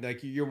brain, like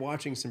you're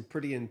watching some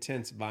pretty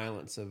intense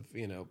violence of,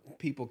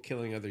 people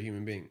killing other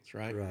human beings,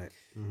 right? Right.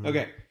 Mm-hmm.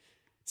 Okay.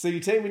 So you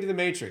take me to the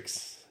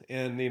Matrix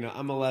and,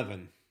 I'm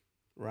 11,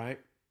 right?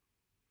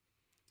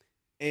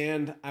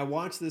 And I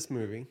watched this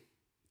movie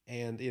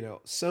and,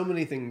 so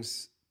many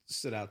things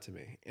stood out to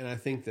me. And I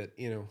think that,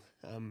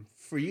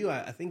 for you,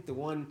 I think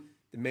the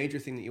major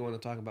thing that you want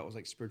to talk about was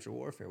like spiritual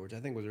warfare, which I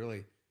think was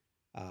really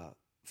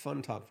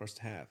fun talk for us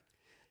to have.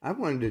 I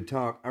wanted to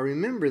talk. I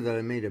remember that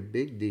I made a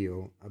big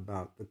deal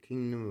about the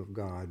kingdom of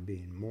God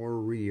being more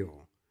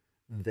real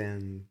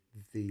than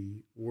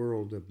the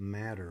world of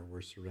matter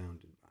we're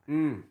surrounded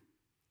by.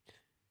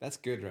 That's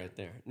good right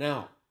there.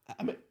 Now,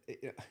 I mean,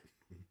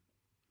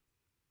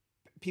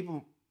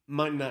 people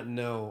might not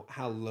know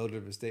how loaded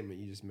of a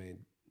statement you just made,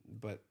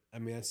 but I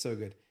mean, that's so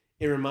good.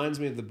 It reminds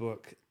me of the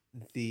book,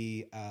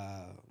 The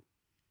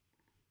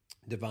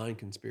Divine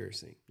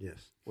Conspiracy.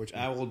 Yes. Which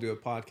I will do a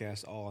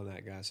podcast all on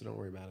that, guys, so don't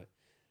worry about it.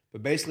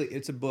 But basically,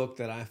 it's a book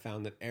that I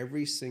found that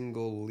every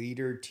single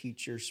leader,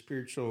 teacher,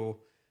 spiritual,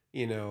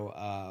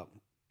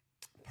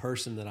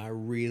 person that I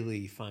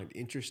really find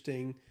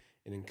interesting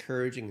and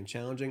encouraging and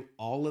challenging,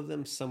 all of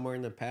them somewhere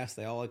in the past,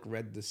 they all like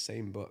read the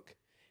same book.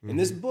 Mm-hmm. And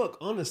this book,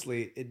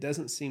 honestly, it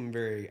doesn't seem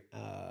very,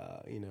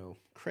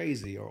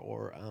 crazy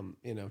or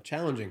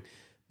challenging,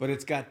 but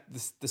it's got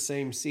the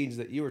same seeds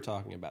that you were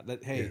talking about.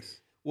 That hey. Yes.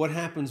 What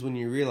happens when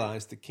you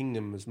realize the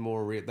kingdom is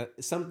more real,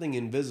 that something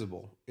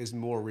invisible is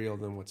more real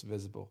than what's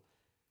visible?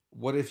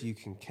 What if you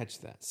can catch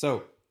that?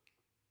 So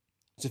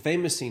it's a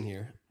famous scene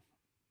here.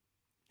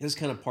 This is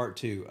kind of part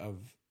 2 of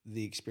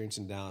the experience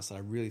in Dallas that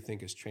I really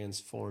think has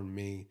transformed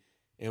me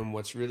and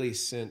what's really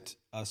sent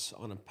us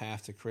on a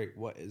path to create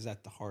what is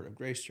at the heart of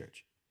Grace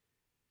Church.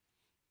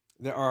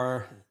 There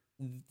are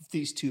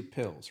these 2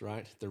 pills,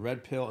 right? The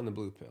red pill and the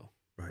blue pill.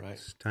 Right.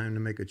 It's time to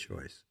make a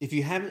choice. If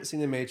you haven't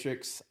seen The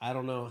Matrix, I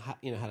don't know how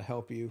to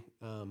help you.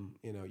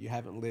 You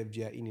haven't lived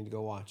yet. You need to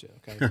go watch it.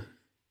 Okay.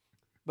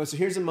 But so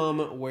here's a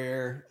moment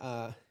where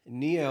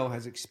Neo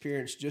has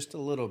experienced just a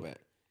little bit.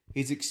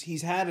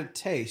 He's had a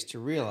taste to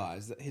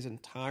realize that his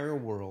entire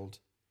world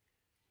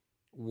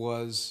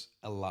was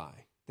a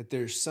lie. That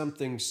there's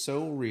something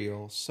so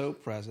real, so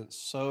present,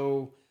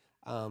 so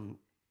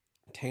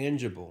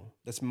tangible.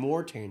 That's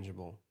more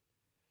tangible,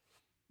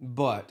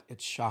 but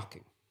it's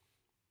shocking.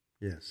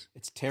 Yes.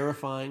 It's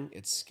terrifying.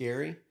 It's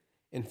scary.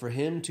 And for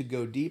him to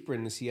go deeper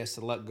in this, he has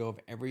to let go of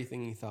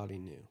everything he thought he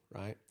knew,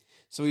 right?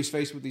 So he's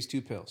faced with these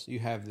 2 pills. You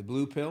have the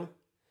blue pill,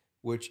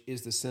 which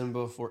is the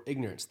symbol for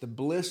ignorance, the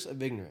bliss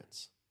of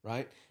ignorance,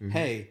 right? Mhm.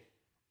 Hey,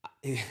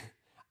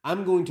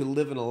 I'm going to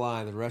live in a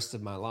lie the rest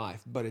of my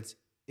life, but it's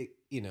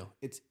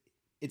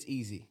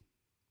easy.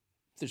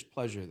 There's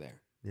pleasure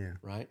there, Yeah.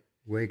 right?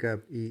 Wake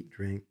up, eat,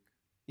 drink,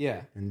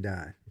 Yeah. and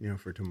die.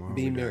 For tomorrow.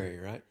 Be we die. merry,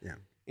 right? Yeah.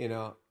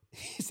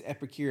 It's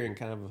Epicurean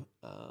kind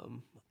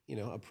of,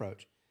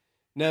 approach.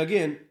 Now,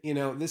 again,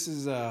 this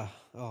is, oh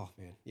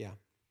man, yeah.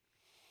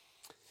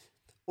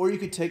 Or you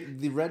could take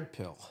the red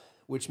pill,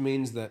 which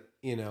means that,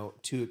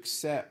 to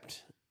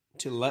accept,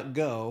 to let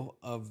go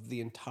of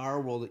the entire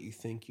world that you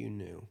think you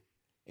knew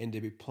and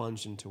to be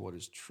plunged into what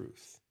is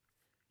truth,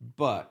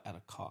 but at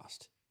a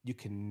cost. You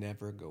can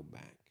never go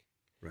back.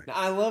 Right. Now,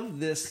 I love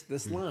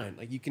this line,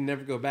 like you can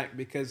never go back,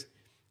 because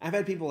I've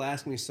had people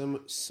ask me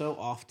so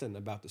often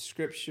about the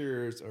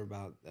scriptures or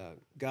about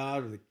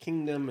God or the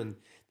kingdom, and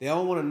they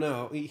all want to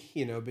know,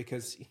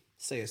 because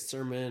say a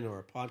sermon or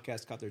a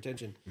podcast caught their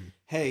attention.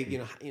 Hey,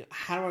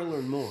 how do I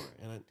learn more?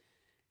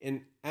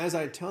 And as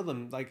I tell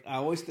them, like I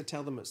always have to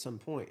tell them at some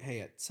point,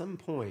 hey, at some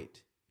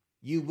point,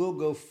 you will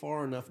go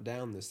far enough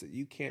down this that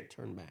you can't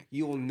turn back.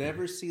 You will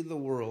never see the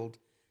world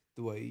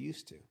the way you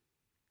used to.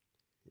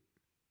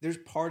 There's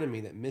part of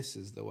me that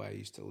misses the way I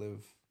used to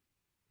live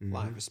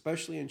life,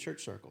 especially in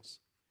church circles.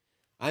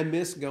 I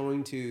miss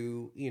going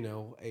to,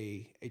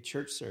 a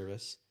church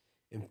service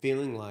and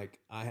feeling like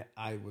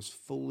I was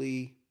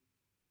fully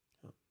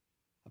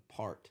a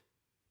part.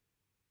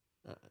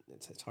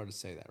 It's hard to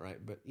say that, right?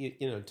 But,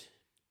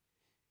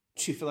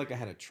 to feel like I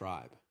had a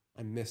tribe.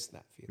 I miss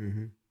that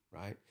feeling,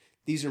 right?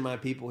 These are my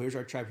people. Here's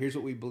our tribe. Here's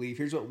what we believe.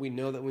 Here's what we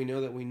know that we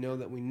know that we know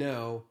that we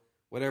know,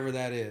 whatever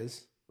that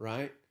is,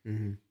 right?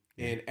 Mm-hmm.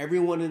 And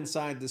everyone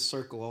inside this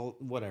circle,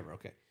 whatever,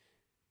 okay.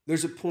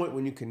 There's a point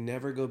when you can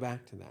never go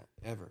back to that,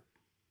 ever.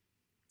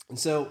 And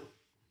so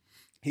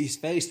he's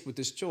faced with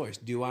this choice.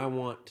 Do I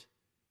want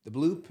the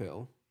blue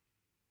pill,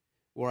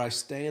 or I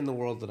stay in the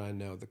world that I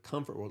know, the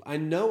comfort world? I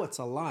know it's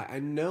a lie. I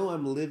know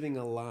I'm living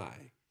a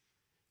lie,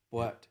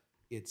 but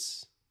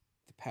it's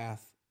the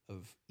path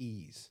of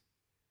ease.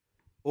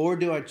 Or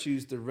do I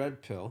choose the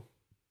red pill,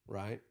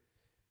 right,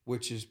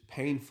 which is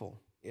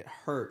painful? It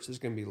hurts. There's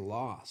going to be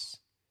loss.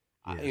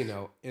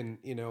 Yes.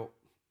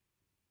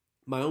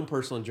 My own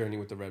personal journey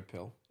with the red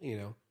pill,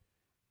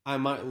 I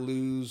might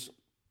lose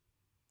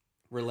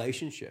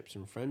relationships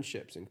and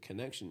friendships and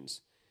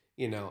connections.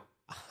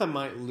 I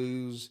might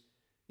lose,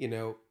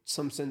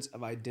 some sense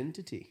of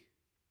identity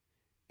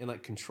and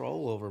like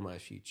control over my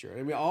future.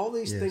 I mean, all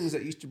these things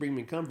that used to bring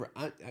me comfort,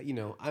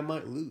 I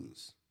might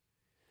lose.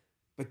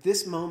 But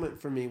this moment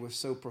for me was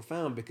so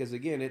profound because,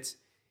 again,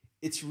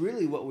 it's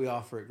really what we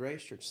offer at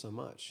Grace Church so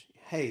much.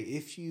 Hey,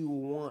 if you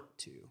want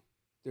to,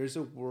 there's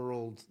a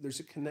world, there's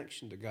a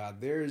connection to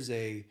God. There's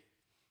a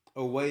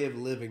way of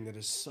living that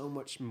is so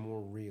much more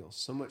real,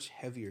 so much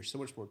heavier, so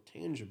much more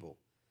tangible.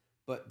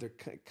 But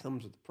it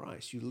comes with a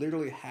price. You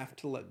literally have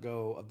to let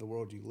go of the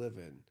world you live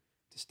in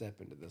to step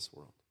into this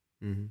world.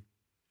 Mm-hmm.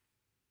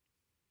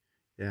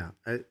 Yeah.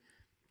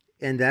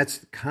 And that's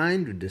the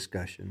kind of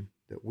discussion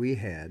that we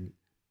had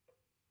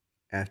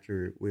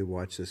after we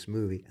watched this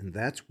movie. And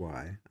that's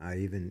why I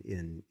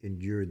even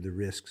endured the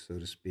risk, so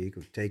to speak,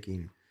 of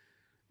taking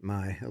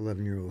my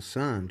 11-year-old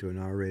son to an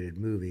R-rated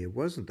movie. It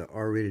wasn't the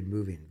R-rated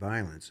movie in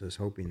violence. I was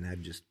hoping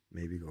that'd just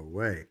maybe go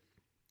away.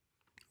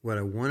 What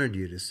I wanted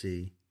you to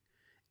see,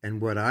 and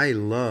what I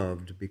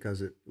loved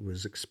because it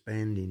was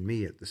expanding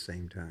me at the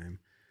same time,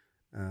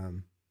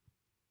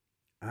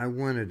 I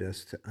wanted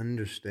us to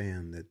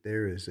understand that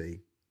there is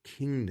a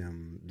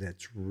kingdom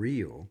that's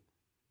real.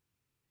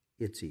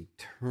 It's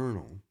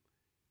eternal.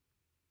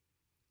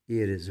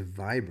 It is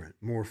vibrant,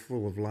 more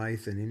full of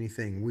life than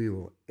anything we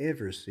will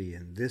ever see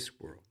in this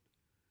world.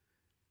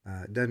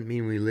 It doesn't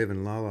mean we live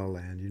in La La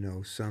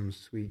Land, some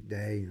sweet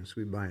day and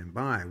sweet by and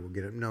by we'll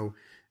get it. No,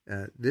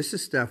 this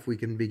is stuff we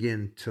can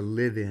begin to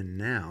live in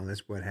now.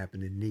 That's what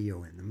happened to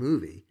Neo in the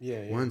movie.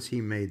 Yeah. Once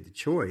he made the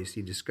choice,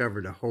 he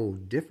discovered a whole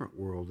different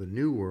world, a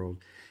new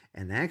world,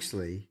 and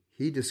actually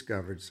he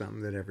discovered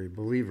something that every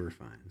believer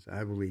finds.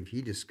 I believe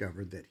he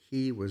discovered that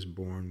he was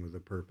born with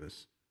a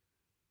purpose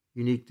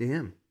unique to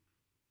him.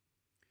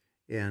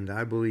 And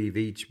I believe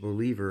each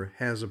believer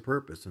has a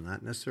purpose, and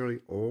not necessarily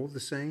all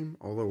the same,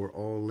 although we're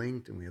all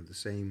linked and we have the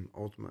same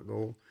ultimate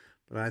goal.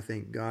 But I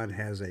think God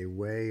has a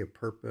way, a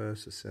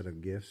purpose, a set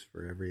of gifts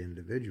for every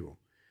individual.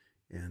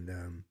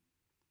 And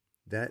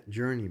that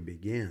journey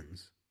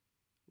begins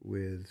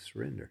with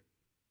surrender.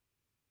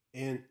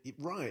 And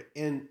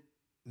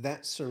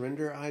that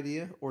surrender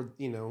idea, or,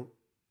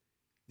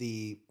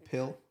 the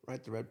pill,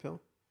 right, the red pill,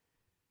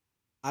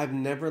 I've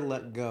never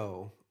let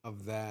go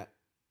of that,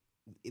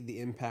 the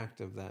impact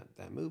of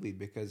that movie,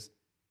 because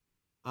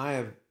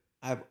I've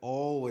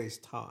always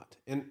taught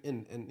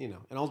in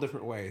all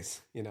different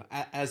ways,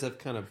 as I've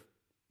kind of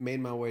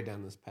made my way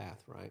down this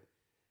path, right,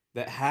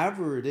 that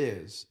however it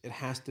is, it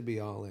has to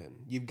be all in.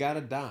 You've got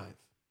to dive.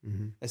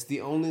 Mm-hmm. That's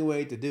the only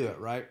way to do it,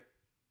 right?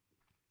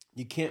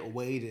 You can't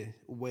wade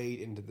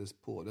into this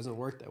pool. It doesn't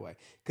work that way.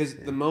 Because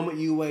the moment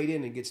you wade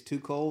in, it gets too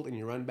cold and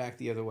you run back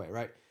the other way,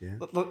 right? Yeah.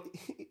 Look,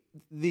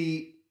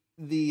 the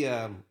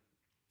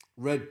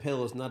red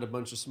pill is not a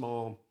bunch of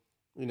small,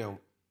 you know,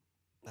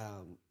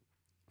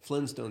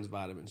 Flintstones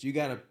vitamins. You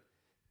got to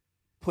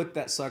put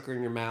that sucker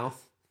in your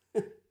mouth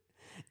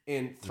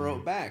and throw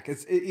it back.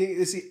 It's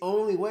the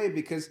only way,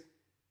 because,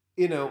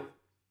 you know,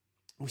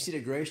 we see it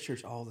at Grace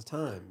Church all the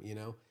time. You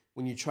know,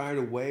 when you try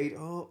to wait,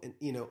 and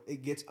you know,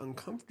 it gets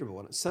uncomfortable,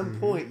 and at some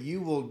point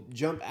you will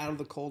jump out of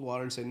the cold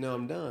water and say, "No,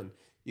 I'm done."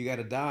 You got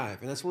to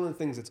dive, and that's one of the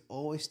things that's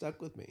always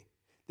stuck with me.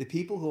 The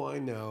people who I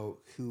know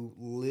who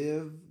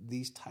live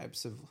these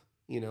types of,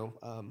 you know,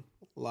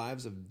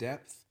 lives of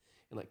depth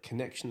and like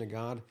connection to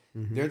God,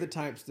 they're the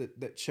types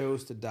that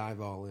chose to dive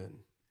all in.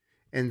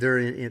 And they're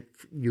in it.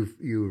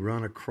 You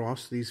run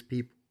across these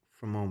people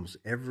from almost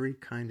every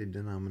kind of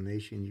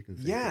denomination you can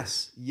think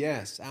of.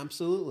 Yes,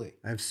 absolutely.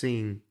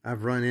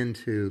 I've run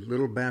into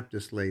little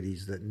Baptist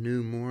ladies that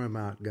knew more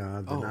about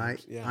God than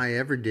I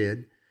ever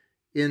did.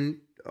 In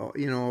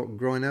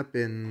growing up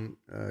in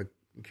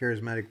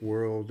charismatic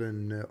world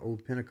and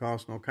old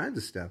Pentecost and all kinds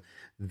of stuff,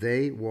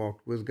 they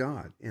walked with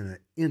God in an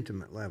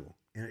intimate level,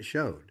 and it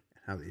showed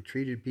how they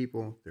treated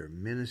people, their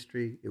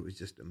ministry. It was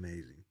just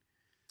amazing.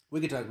 We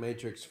could talk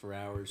Matrix for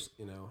hours,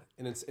 you know,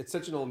 and it's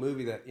such an old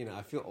movie that, you know,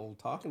 I feel old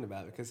talking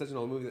about it, because it's such an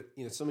old movie that,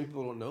 you know, so many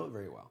people don't know it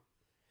very well.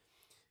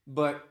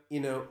 But,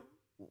 you know,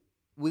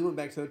 we went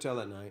back to the hotel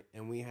that night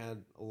and we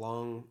had a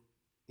long,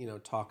 you know,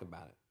 talk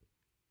about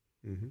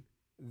it. Mm-hmm.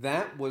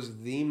 That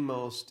was the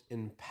most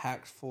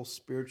impactful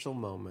spiritual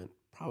moment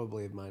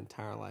probably of my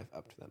entire life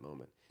up to that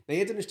moment. Now, you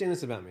have to understand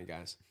this about me,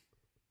 guys.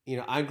 You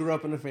know, I grew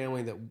up in a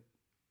family that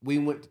we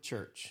went to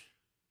church.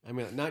 I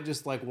mean, not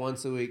just like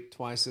once a week,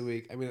 twice a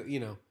week. I mean, you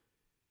know,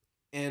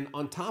 and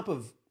on top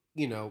of,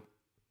 you know,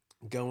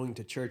 going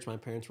to church, my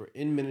parents were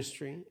in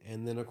ministry.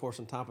 And then, of course,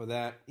 on top of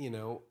that, you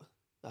know,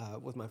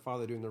 with my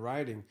father doing the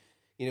writing,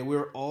 you know, we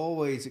were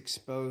always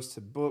exposed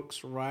to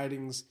books,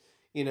 writings.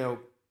 You know,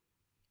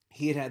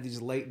 he had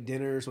these late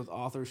dinners with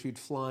authors who'd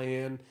fly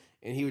in,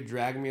 and he would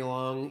drag me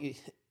along,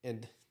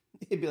 and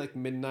it'd be like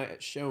midnight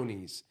at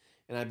Shoney's,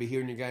 and I'd be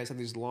hearing you guys have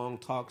these long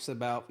talks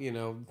about, you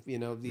know,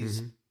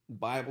 these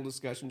Bible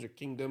discussions or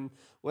kingdom,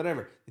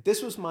 whatever. If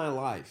this was my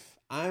life,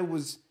 I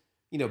was,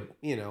 you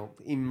know,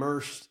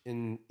 immersed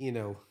in, you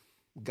know,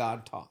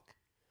 God talk.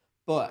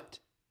 But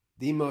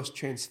the most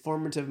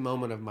transformative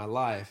moment of my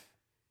life,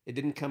 it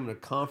didn't come in a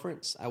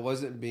conference. I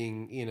wasn't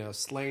being, you know,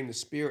 slain in the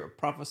spirit or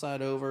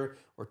prophesied over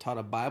or taught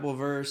a Bible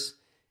verse.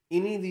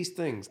 Any of these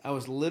things. I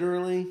was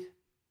literally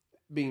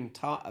being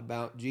taught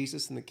about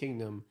Jesus and the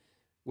kingdom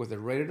with a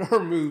rated R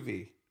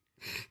movie.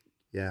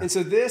 Yeah. And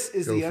so this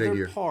is the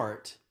other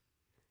part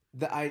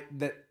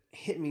that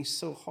hit me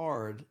so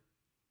hard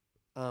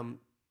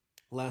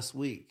last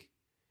week,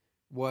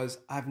 was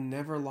I've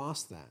never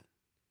lost that.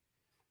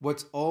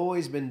 What's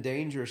always been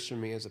dangerous for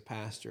me as a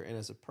pastor and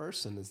as a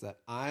person is that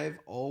I've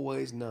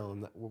always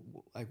known that,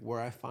 like, where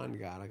I find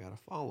God, I got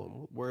to follow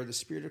him. Where the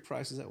Spirit of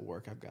Christ is at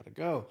work, I've got to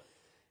go.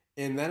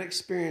 And that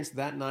experience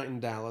that night in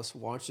Dallas,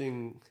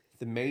 watching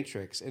The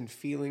Matrix and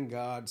feeling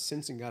God,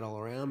 sensing God all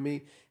around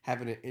me,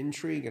 having an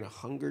intrigue and a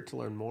hunger to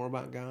learn more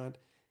about God,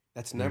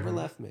 that's never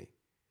left me.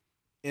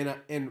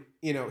 And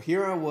you know,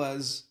 here I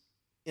was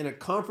in a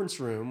conference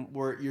room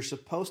where you're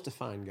supposed to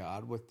find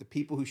God with the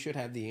people who should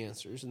have the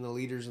answers and the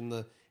leaders in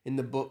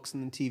the books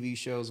and the TV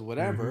shows,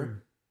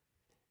 whatever.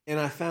 And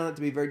I found it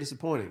to be very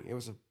disappointing. It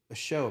was a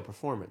show, a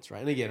performance,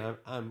 right? And again,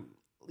 I'm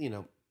you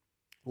know,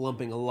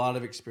 lumping a lot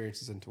of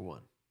experiences into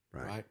one,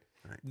 right?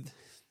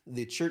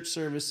 The church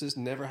services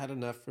never had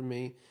enough for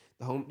me.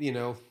 The home, you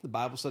know, the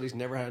Bible studies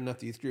never had enough.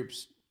 The youth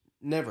groups,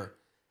 never.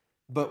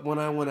 But when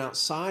I went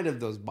outside of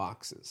those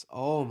boxes,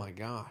 oh my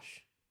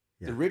gosh,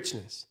 the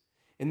richness.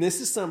 And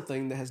this is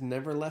something that has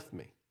never left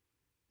me.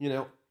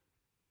 You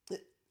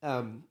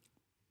know,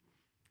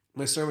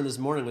 my sermon this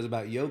morning was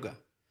about yoga,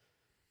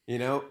 you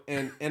know,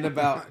 and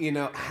about, you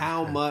know,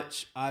 how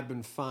much I've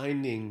been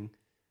finding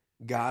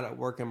God at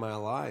work in my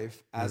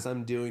life as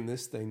I'm doing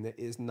this thing that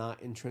is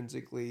not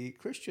intrinsically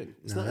Christian.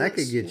 It's not that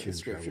could get you in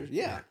scriptures. trouble.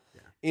 Yeah.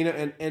 You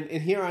know, and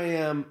here I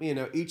am, you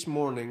know, each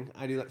morning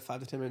I do like 5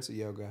 to 10 minutes of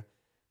yoga.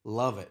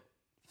 Love it.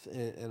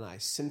 And I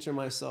center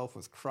myself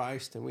with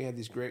Christ, and we have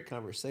these great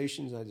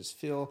conversations. I just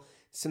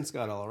sense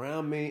God all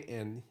around me,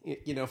 and,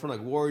 you know, from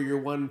like warrior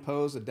one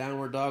pose, a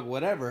downward dog,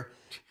 whatever,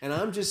 and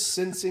I'm just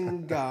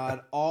sensing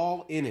God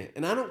all in it.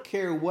 And I don't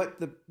care what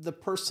the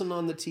person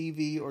on the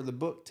TV or the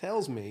book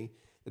tells me,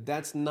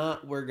 that's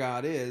not where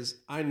God is.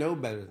 I know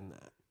better than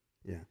that.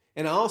 Yeah.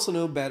 And I also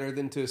know better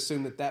than to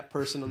assume that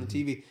person on the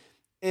TV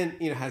and,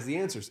 you know, has the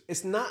answers.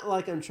 It's not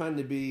like I'm trying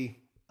to be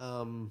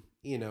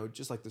you know,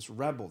 just like this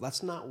rebel.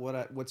 That's not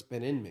what's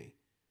been in me.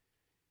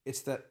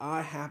 It's that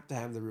I have to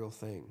have the real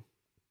thing.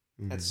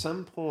 At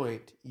some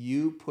point,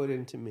 you put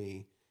into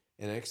me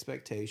an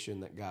expectation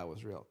that God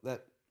was real.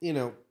 That, you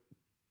know,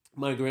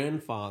 my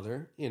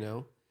grandfather, you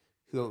know,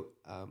 who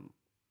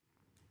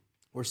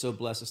we're so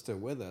blessed is still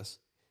with us,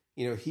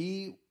 you know,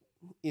 he,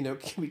 you know,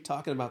 can be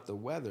talking about the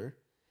weather,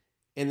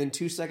 and then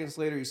 2 seconds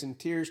later, he's in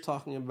tears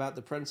talking about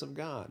the presence of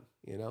God,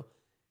 you know.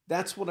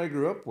 That's what I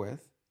grew up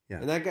with. Yeah.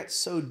 And that got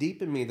so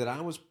deep in me that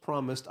I was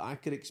promised I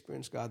could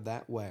experience God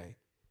that way.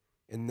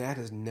 And that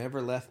has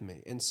never left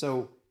me. And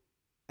so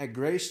at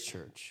Grace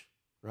Church,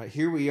 right,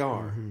 here we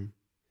are,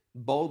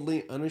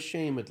 boldly,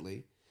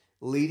 unashamedly,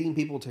 leading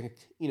people to,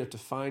 to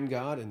find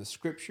God in the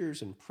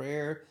scriptures and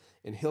prayer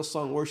and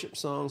Hillsong worship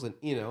songs and,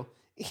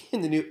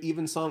 in the new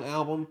Evensong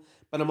album.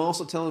 But I'm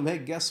also telling them,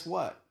 hey, guess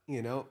what?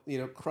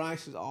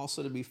 Christ is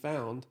also to be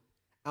found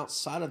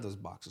outside of those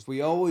boxes.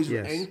 We always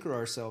anchor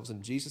ourselves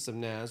in Jesus of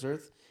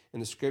Nazareth in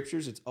the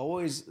scriptures. It's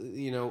always,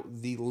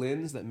 the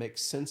lens that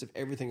makes sense of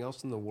everything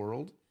else in the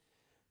world.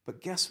 But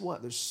guess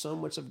what? There's so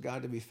much of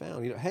God to be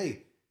found.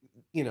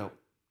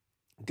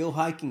 Go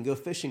hiking, go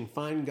fishing,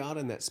 find God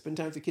in that. Spend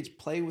time with the kids,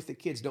 play with the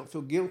kids. Don't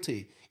feel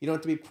guilty. You don't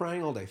have to be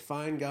praying all day.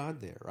 Find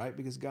God there, right?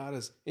 Because God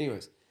is,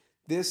 anyways,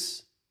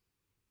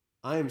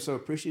 I am so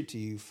appreciative to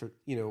you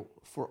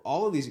for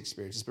all of these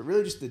experiences, but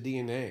really just the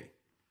DNA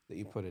that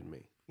you put in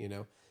me,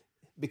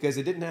 because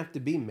it didn't have to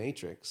be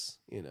Matrix,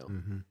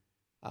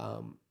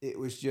 it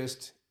was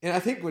just, and I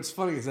think what's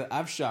funny is that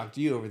I've shocked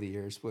you over the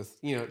years with,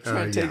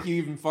 trying to take you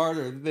even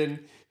farther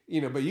than,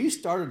 but you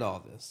started all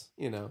this,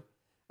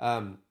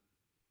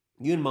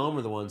 you and Mom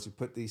were the ones who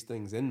put these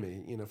things in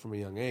me, from a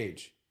young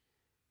age.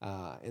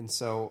 And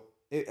so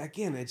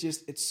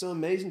it's so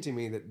amazing to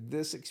me that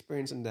this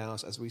experience in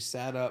Dallas, as we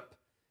sat up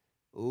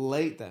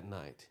late that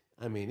night,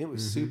 I mean, it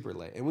was super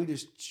late, and we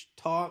just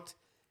talked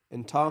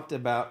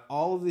about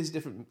all of these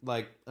different,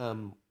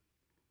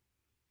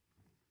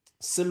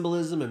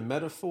 symbolism and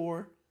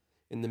metaphor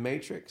in the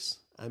Matrix.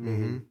 I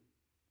mean,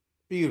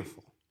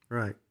 beautiful.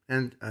 Right.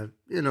 And,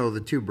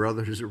 the two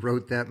brothers who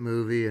wrote that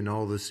movie and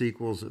all the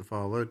sequels that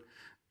followed,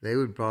 they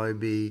would probably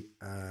be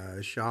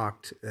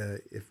shocked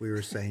if we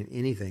were saying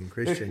anything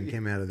Christian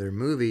came out of their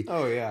movie.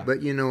 Oh, yeah.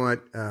 But you know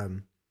what?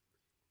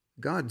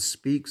 God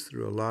speaks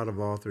through a lot of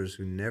authors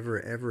who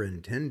never, ever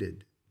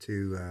intended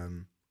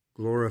to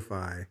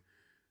glorify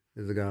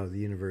the God of the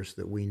universe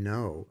that we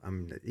know. I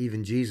mean,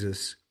 even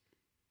Jesus,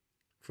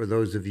 for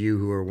those of you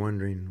who are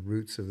wondering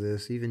roots of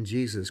this, even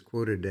Jesus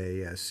quoted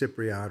a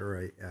Cypriot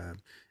or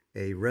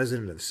a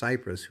resident of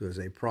Cyprus who was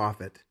a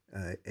prophet,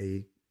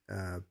 a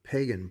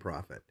pagan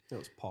prophet. That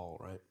was Paul,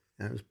 right?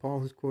 That was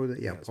Paul who quoted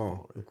it? Yeah,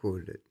 Paul who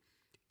quoted it.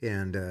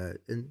 And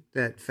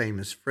that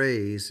famous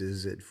phrase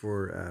is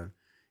that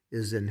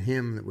is in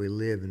him that we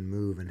live and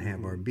move and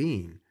have our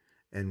being.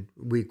 And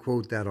we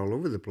quote that all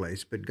over the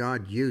place, but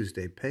God used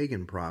a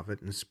pagan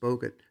prophet and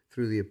spoke it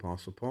through the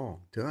Apostle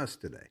Paul to us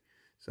today.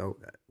 So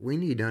we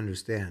need to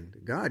understand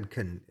God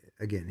can,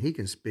 again, he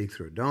can speak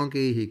through a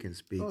donkey, he can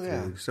speak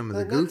through some of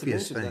the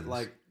goofiest things.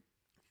 That,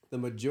 the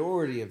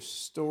majority of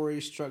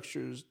story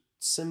structures,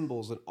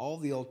 symbols in all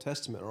the Old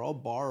Testament are all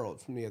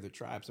borrowed from the other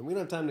tribes. And we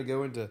don't have time to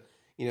go into,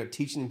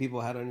 teaching people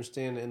how to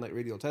understand and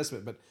read the Old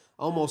Testament, but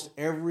almost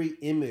every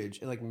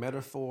image and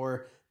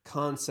metaphor,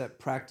 concept,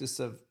 practice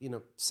of,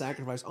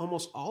 sacrifice,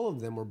 almost all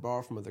of them were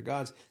borrowed from other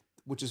gods,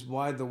 which is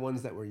why the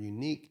ones that were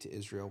unique to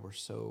Israel were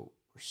so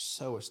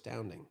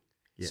astounding.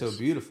 Yes. So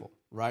beautiful,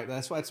 right?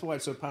 That's why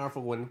it's so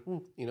powerful when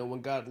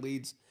God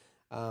leads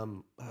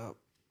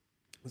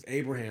with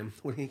Abraham,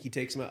 when he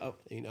takes him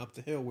up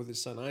the hill with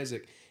his son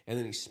Isaac, and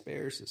then he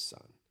spares his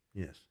son.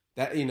 Yes.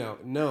 That,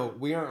 no,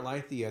 we aren't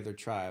like the other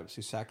tribes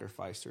who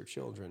sacrifice their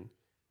children.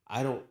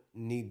 I don't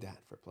need that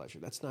for pleasure.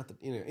 That's not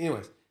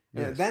anyways.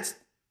 Yes.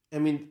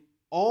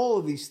 All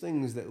of these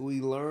things that we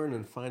learn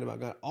and find about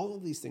God, all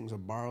of these things are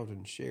borrowed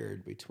and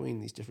shared between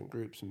these different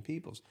groups and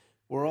peoples.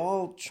 We're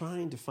all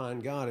trying to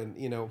find God,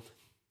 and,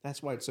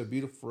 that's why it's so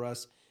beautiful for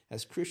us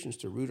as Christians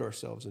to root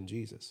ourselves in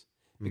Jesus,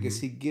 because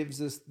he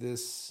gives us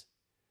this,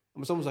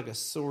 it's almost like a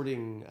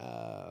sorting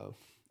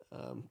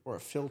or a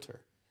filter,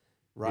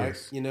 right?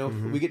 Yes.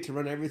 We get to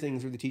run everything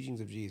through the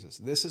teachings of Jesus.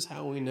 This is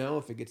how we know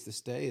if it gets to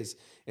stay. Is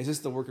this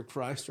the work of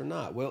Christ or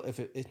not? Well, if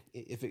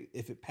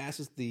it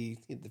passes the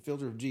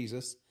filter of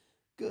Jesus,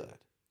 good.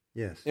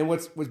 Yes. And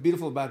what's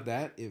beautiful about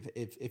that,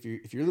 if you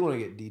really want to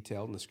get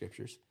detailed in the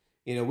scriptures,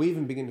 we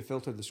even begin to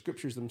filter the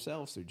scriptures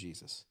themselves through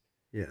Jesus.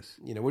 Yes.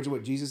 Which is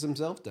what Jesus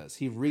himself does.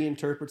 He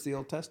reinterprets the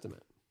Old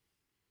Testament.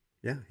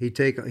 Yeah, he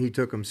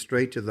took them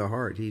straight to the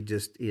heart.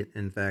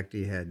 In fact,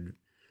 he had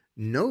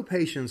no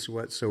patience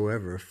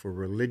whatsoever for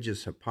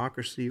religious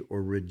hypocrisy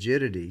or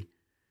rigidity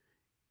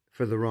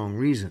for the wrong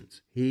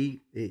reasons.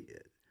 He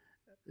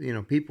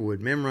people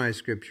would memorize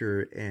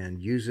scripture and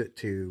use it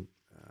to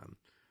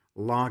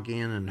lock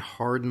in and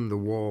harden the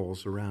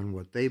walls around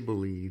what they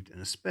believed,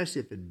 and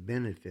especially if it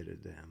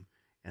benefited them.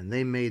 And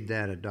they made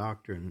that a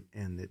doctrine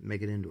and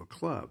make it into a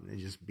club. They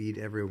just beat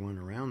everyone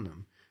around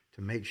them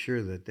to make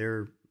sure that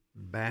their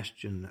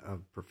bastion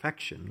of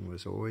perfection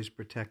was always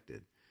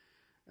protected.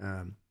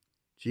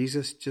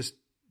 Jesus just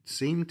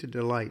seemed to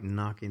delight in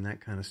knocking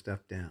that kind of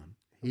stuff down.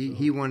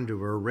 He wanted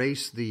to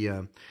erase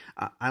the...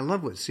 I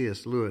love what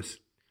C.S. Lewis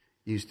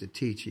used to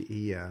teach.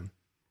 He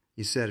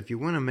said, if you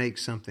want to make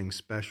something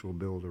special,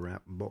 build a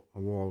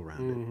wall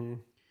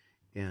around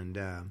it. And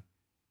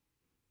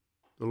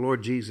the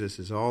Lord Jesus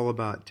is all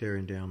about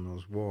tearing down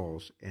those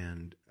walls.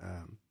 And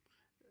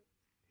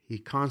he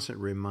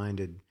constantly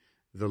reminded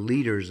the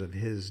leaders of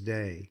his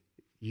day,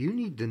 you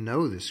need to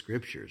know the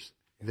scriptures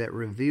that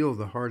reveal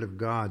the heart of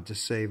God to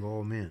save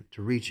all men,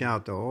 to reach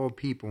out to all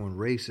people and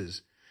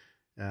races.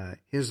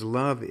 His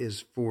love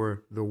is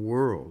for the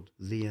world,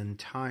 the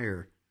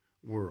entire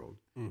world.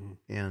 Mm-hmm.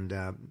 And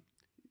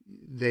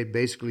they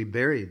basically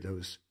buried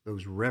those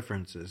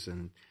references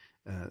and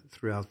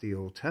throughout the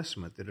Old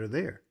Testament that are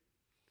there.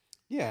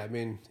 Yeah, I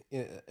mean,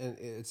 and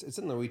it's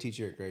something that we teach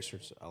here at Grace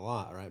Church a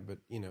lot, right? But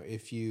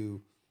if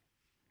you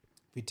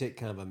take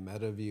kind of a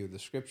meta view of the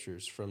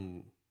scriptures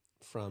from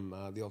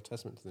the Old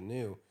Testament to the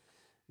New,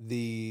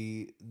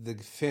 the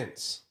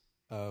fence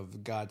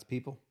of God's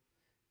people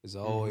is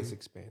always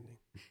expanding,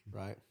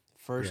 right?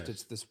 First,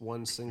 it's this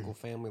one single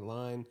family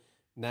line.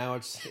 Now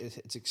it's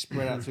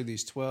spread out through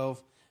these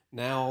 12.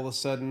 Now all of a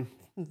sudden,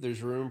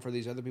 there's room for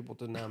these other people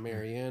to now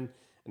marry in.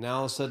 And now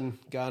all of a sudden,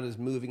 God is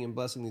moving and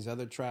blessing these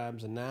other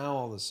tribes. And now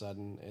all of a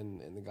sudden,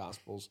 in the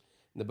Gospels,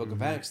 in the book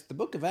of Acts, the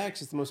book of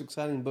Acts is the most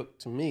exciting book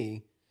to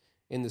me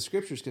in the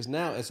scriptures because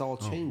now it's all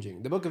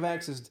changing. The book of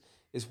Acts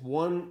is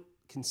one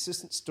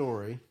consistent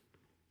story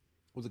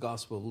with the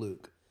Gospel of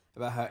Luke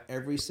about how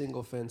every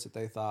single fence that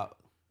they thought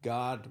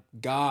God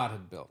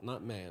had built,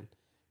 not man,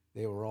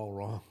 they were all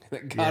wrong.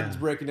 That God is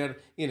breaking down,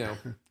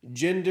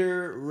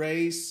 gender,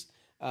 race,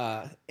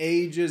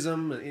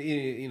 ageism,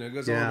 it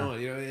goes on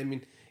and on. I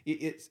mean,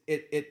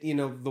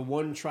 the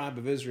one tribe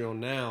of Israel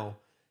now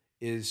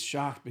is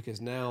shocked because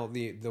now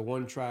the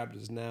one tribe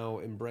is now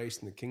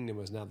embraced in the kingdom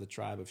is now the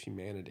tribe of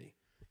humanity.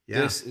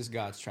 Yeah. This is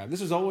God's tribe.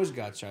 This was always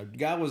God's tribe.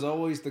 God was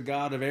always the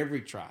God of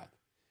every tribe.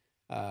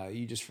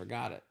 You just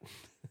forgot it.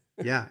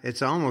 Yeah,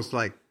 it's almost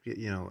like,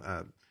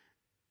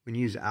 when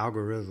you use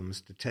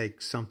algorithms to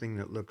take something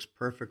that looks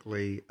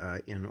perfectly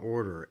in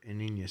order and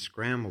then you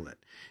scramble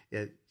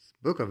it.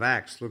 Book of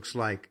Acts looks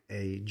like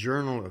a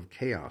journal of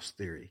chaos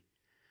theory,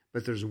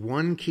 but there's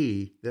one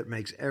key that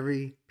makes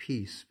every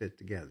piece fit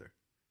together,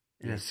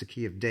 and it's the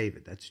key of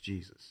David. That's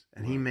Jesus.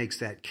 And he makes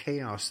that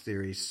chaos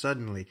theory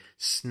suddenly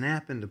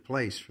snap into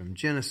place from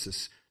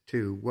Genesis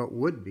to what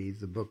would be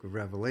the book of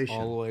Revelation.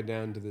 All the way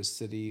down to the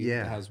city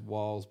that has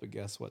walls, but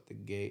guess what? The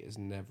gate is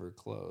never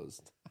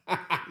closed.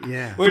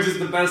 Yeah. Which is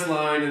the best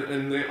line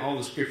in all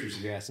the scriptures,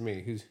 if you ask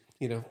me,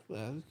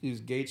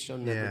 whose gates shall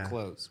never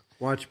close.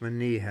 Watchman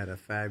Nee had a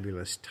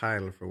fabulous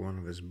title for one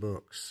of his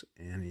books,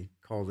 and he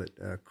called it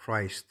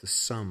Christ, the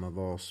Sum of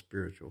All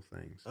Spiritual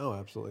Things. Oh,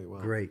 absolutely.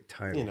 Well, great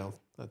title.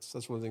 That's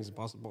one of the things the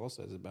Apostle Paul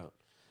says about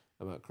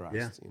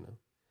Christ,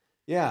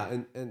 Yeah,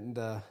 and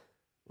oh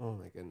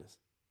my goodness.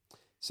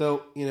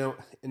 So,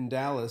 in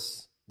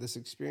Dallas, this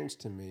experience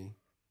to me,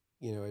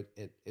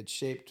 it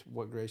shaped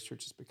what Grace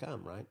Church has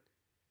become, right?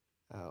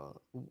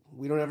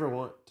 We don't ever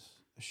want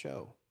a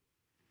show,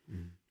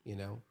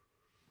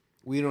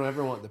 We don't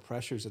ever want the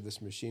pressures of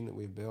this machine that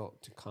we've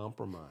built to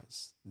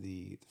compromise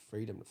the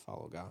freedom to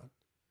follow God,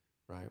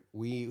 right?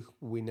 We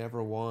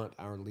never want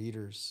our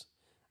leaders,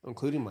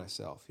 including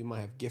myself, who might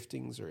have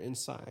giftings or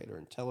insight or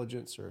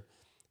intelligence or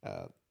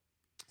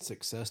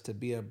success, to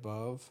be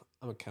above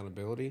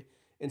accountability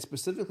and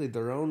specifically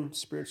their own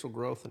spiritual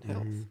growth and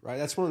health, right?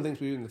 That's one of the things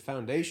we do in the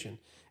foundation.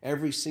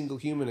 Every single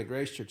human at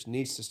Grace Church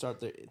needs to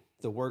start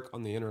the work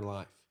on the inner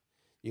life.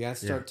 You got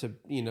to start to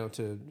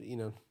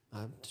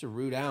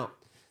root out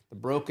the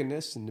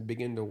brokenness and to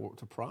begin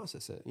to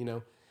process it,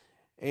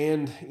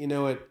 and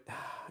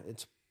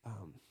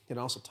it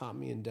also taught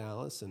me in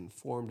Dallas and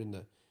formed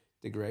into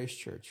the Grace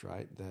Church,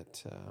 right?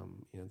 That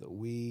that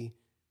we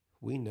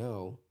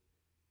know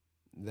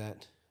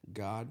that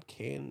God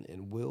can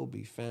and will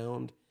be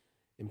found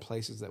in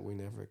places that we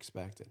never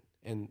expected,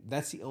 and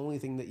that's the only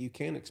thing that you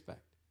can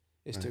expect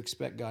is to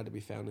expect God to be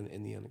found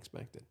in the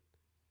unexpected.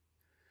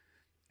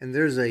 And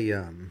there's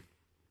a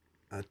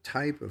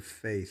type of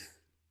faith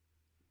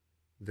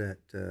that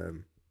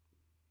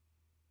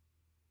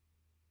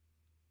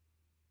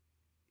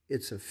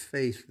it's a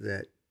faith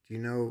that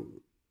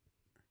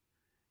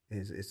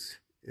it's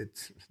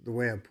the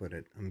way I put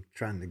it. I'm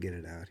trying to get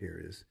it out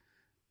here is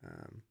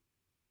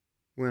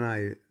when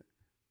I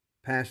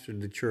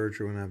pastored the church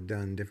or when I've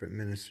done different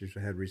ministries or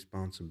had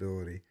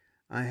responsibility,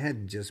 I had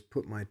to just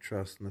put my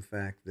trust in the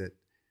fact that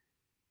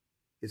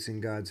it's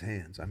in God's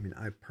hands. I mean,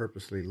 I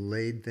purposely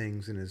laid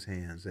things in his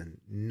hands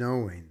and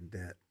knowing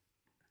that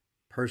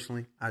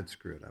personally, I'd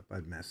screw it up.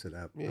 I'd mess it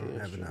up. I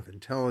don't have enough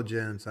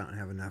intelligence. I don't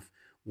have enough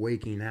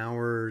waking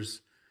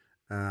hours.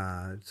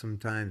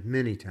 Sometimes,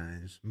 many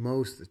times,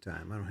 most of the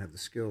time, I don't have the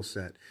skill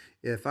set.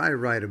 If I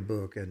write a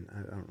book, and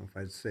I don't know if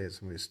I'd say it,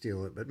 somebody will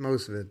steal it, but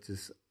most of it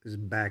is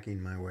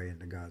backing my way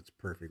into God's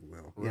perfect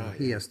will. Right.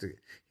 He'll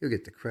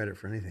get the credit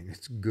for anything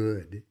that's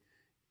good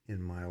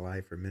in my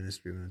life or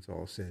ministry when it's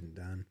all said and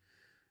done.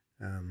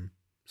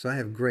 So I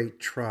have great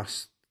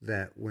trust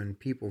that when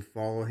people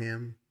follow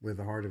him with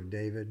the heart of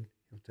David,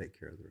 he'll take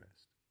care of the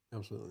rest.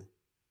 Absolutely.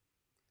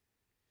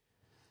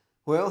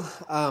 Well,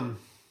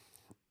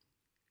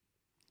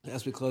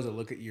 as we close a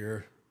look at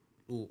your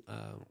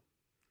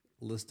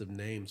list of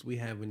names, we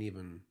haven't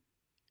even,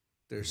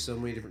 there's so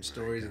many different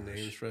stories and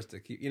names for us to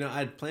keep.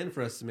 I'd planned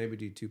for us to maybe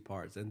do 2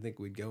 parts. I didn't think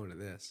we'd go into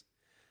this.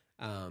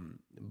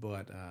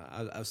 But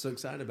I was so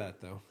excited about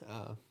it, though.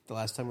 The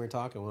last time we were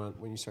talking,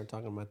 when you started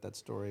talking about that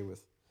story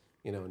with,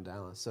 in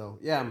Dallas. So,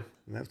 yeah, I'm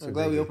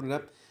glad we opened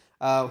it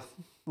up.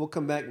 We'll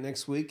come back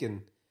next week,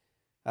 and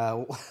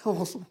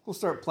we'll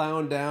start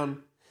plowing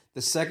down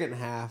the second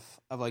half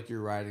of, like,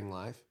 your writing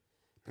life.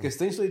 Because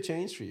things really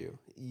change for you.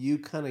 You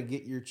kind of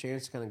get your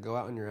chance to kind of go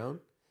out on your own.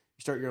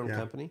 You start your own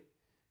company.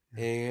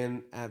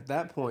 And at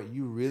that point,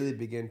 you really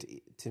begin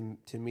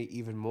to meet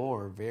even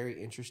more very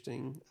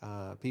interesting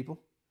people.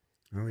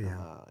 Oh,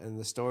 yeah. And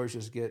the stories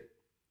just get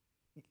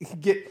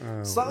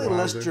slightly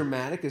less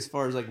dramatic as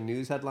far as like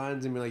news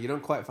headlines. I mean, like you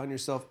don't quite find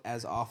yourself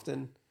as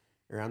often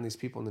around these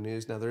people in the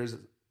news. Now, there is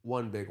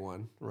one big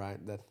one, right,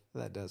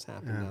 that does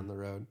happen down the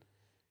road,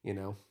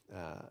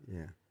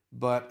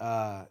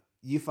 But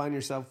you find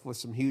yourself with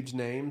some huge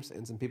names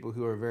and some people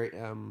who are very,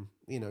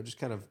 just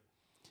kind of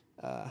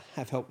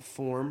have helped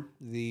form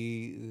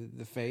the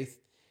faith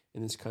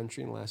in this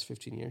country in the last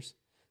 15 years.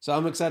 So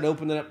I'm excited to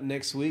open that up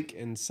next week,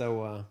 and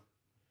so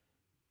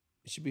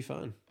it should be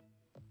fun.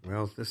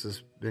 Well, this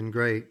has been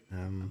great.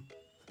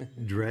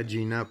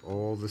 Dredging up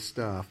all the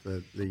stuff.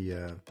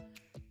 The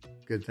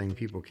good thing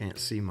people can't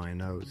see my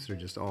notes; they're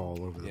just all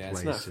over the place. Yeah,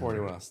 it's not for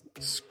anyone else.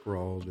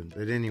 Scrawled,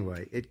 but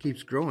anyway, it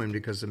keeps growing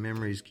because the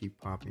memories keep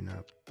popping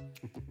up.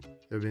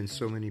 There have been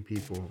so many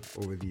people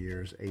over the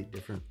years, 8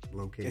 different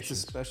locations.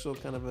 It's a special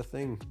kind of a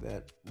thing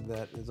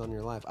that is on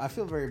your life. I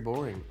feel very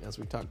boring as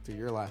we talk through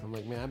your life. I'm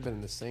like, man, I've been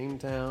in the same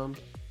town,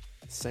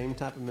 same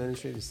type of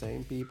ministry, the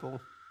same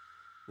people,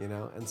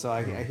 And so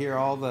I hear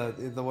all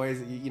the ways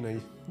that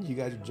you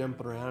guys are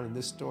jumping around in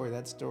this story,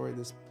 that story,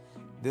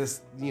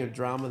 this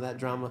drama, that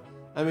drama.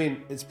 I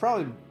mean, it's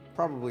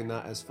probably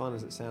not as fun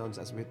as it sounds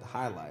as we hit the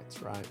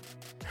highlights, right?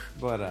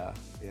 But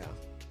yeah.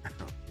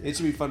 It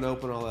should be fun to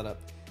open all that up.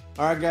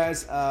 All right,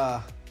 guys.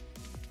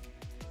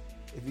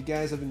 If you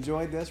guys have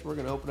enjoyed this, we're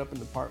going to open up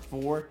into part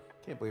 4.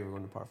 Can't believe we're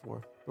going to part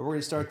 4. But we're going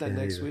to start that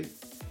next week.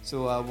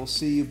 So we'll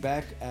see you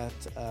back at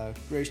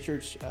Grace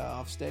Church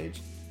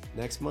Offstage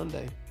next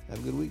Monday. Have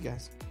a good week,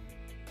 guys.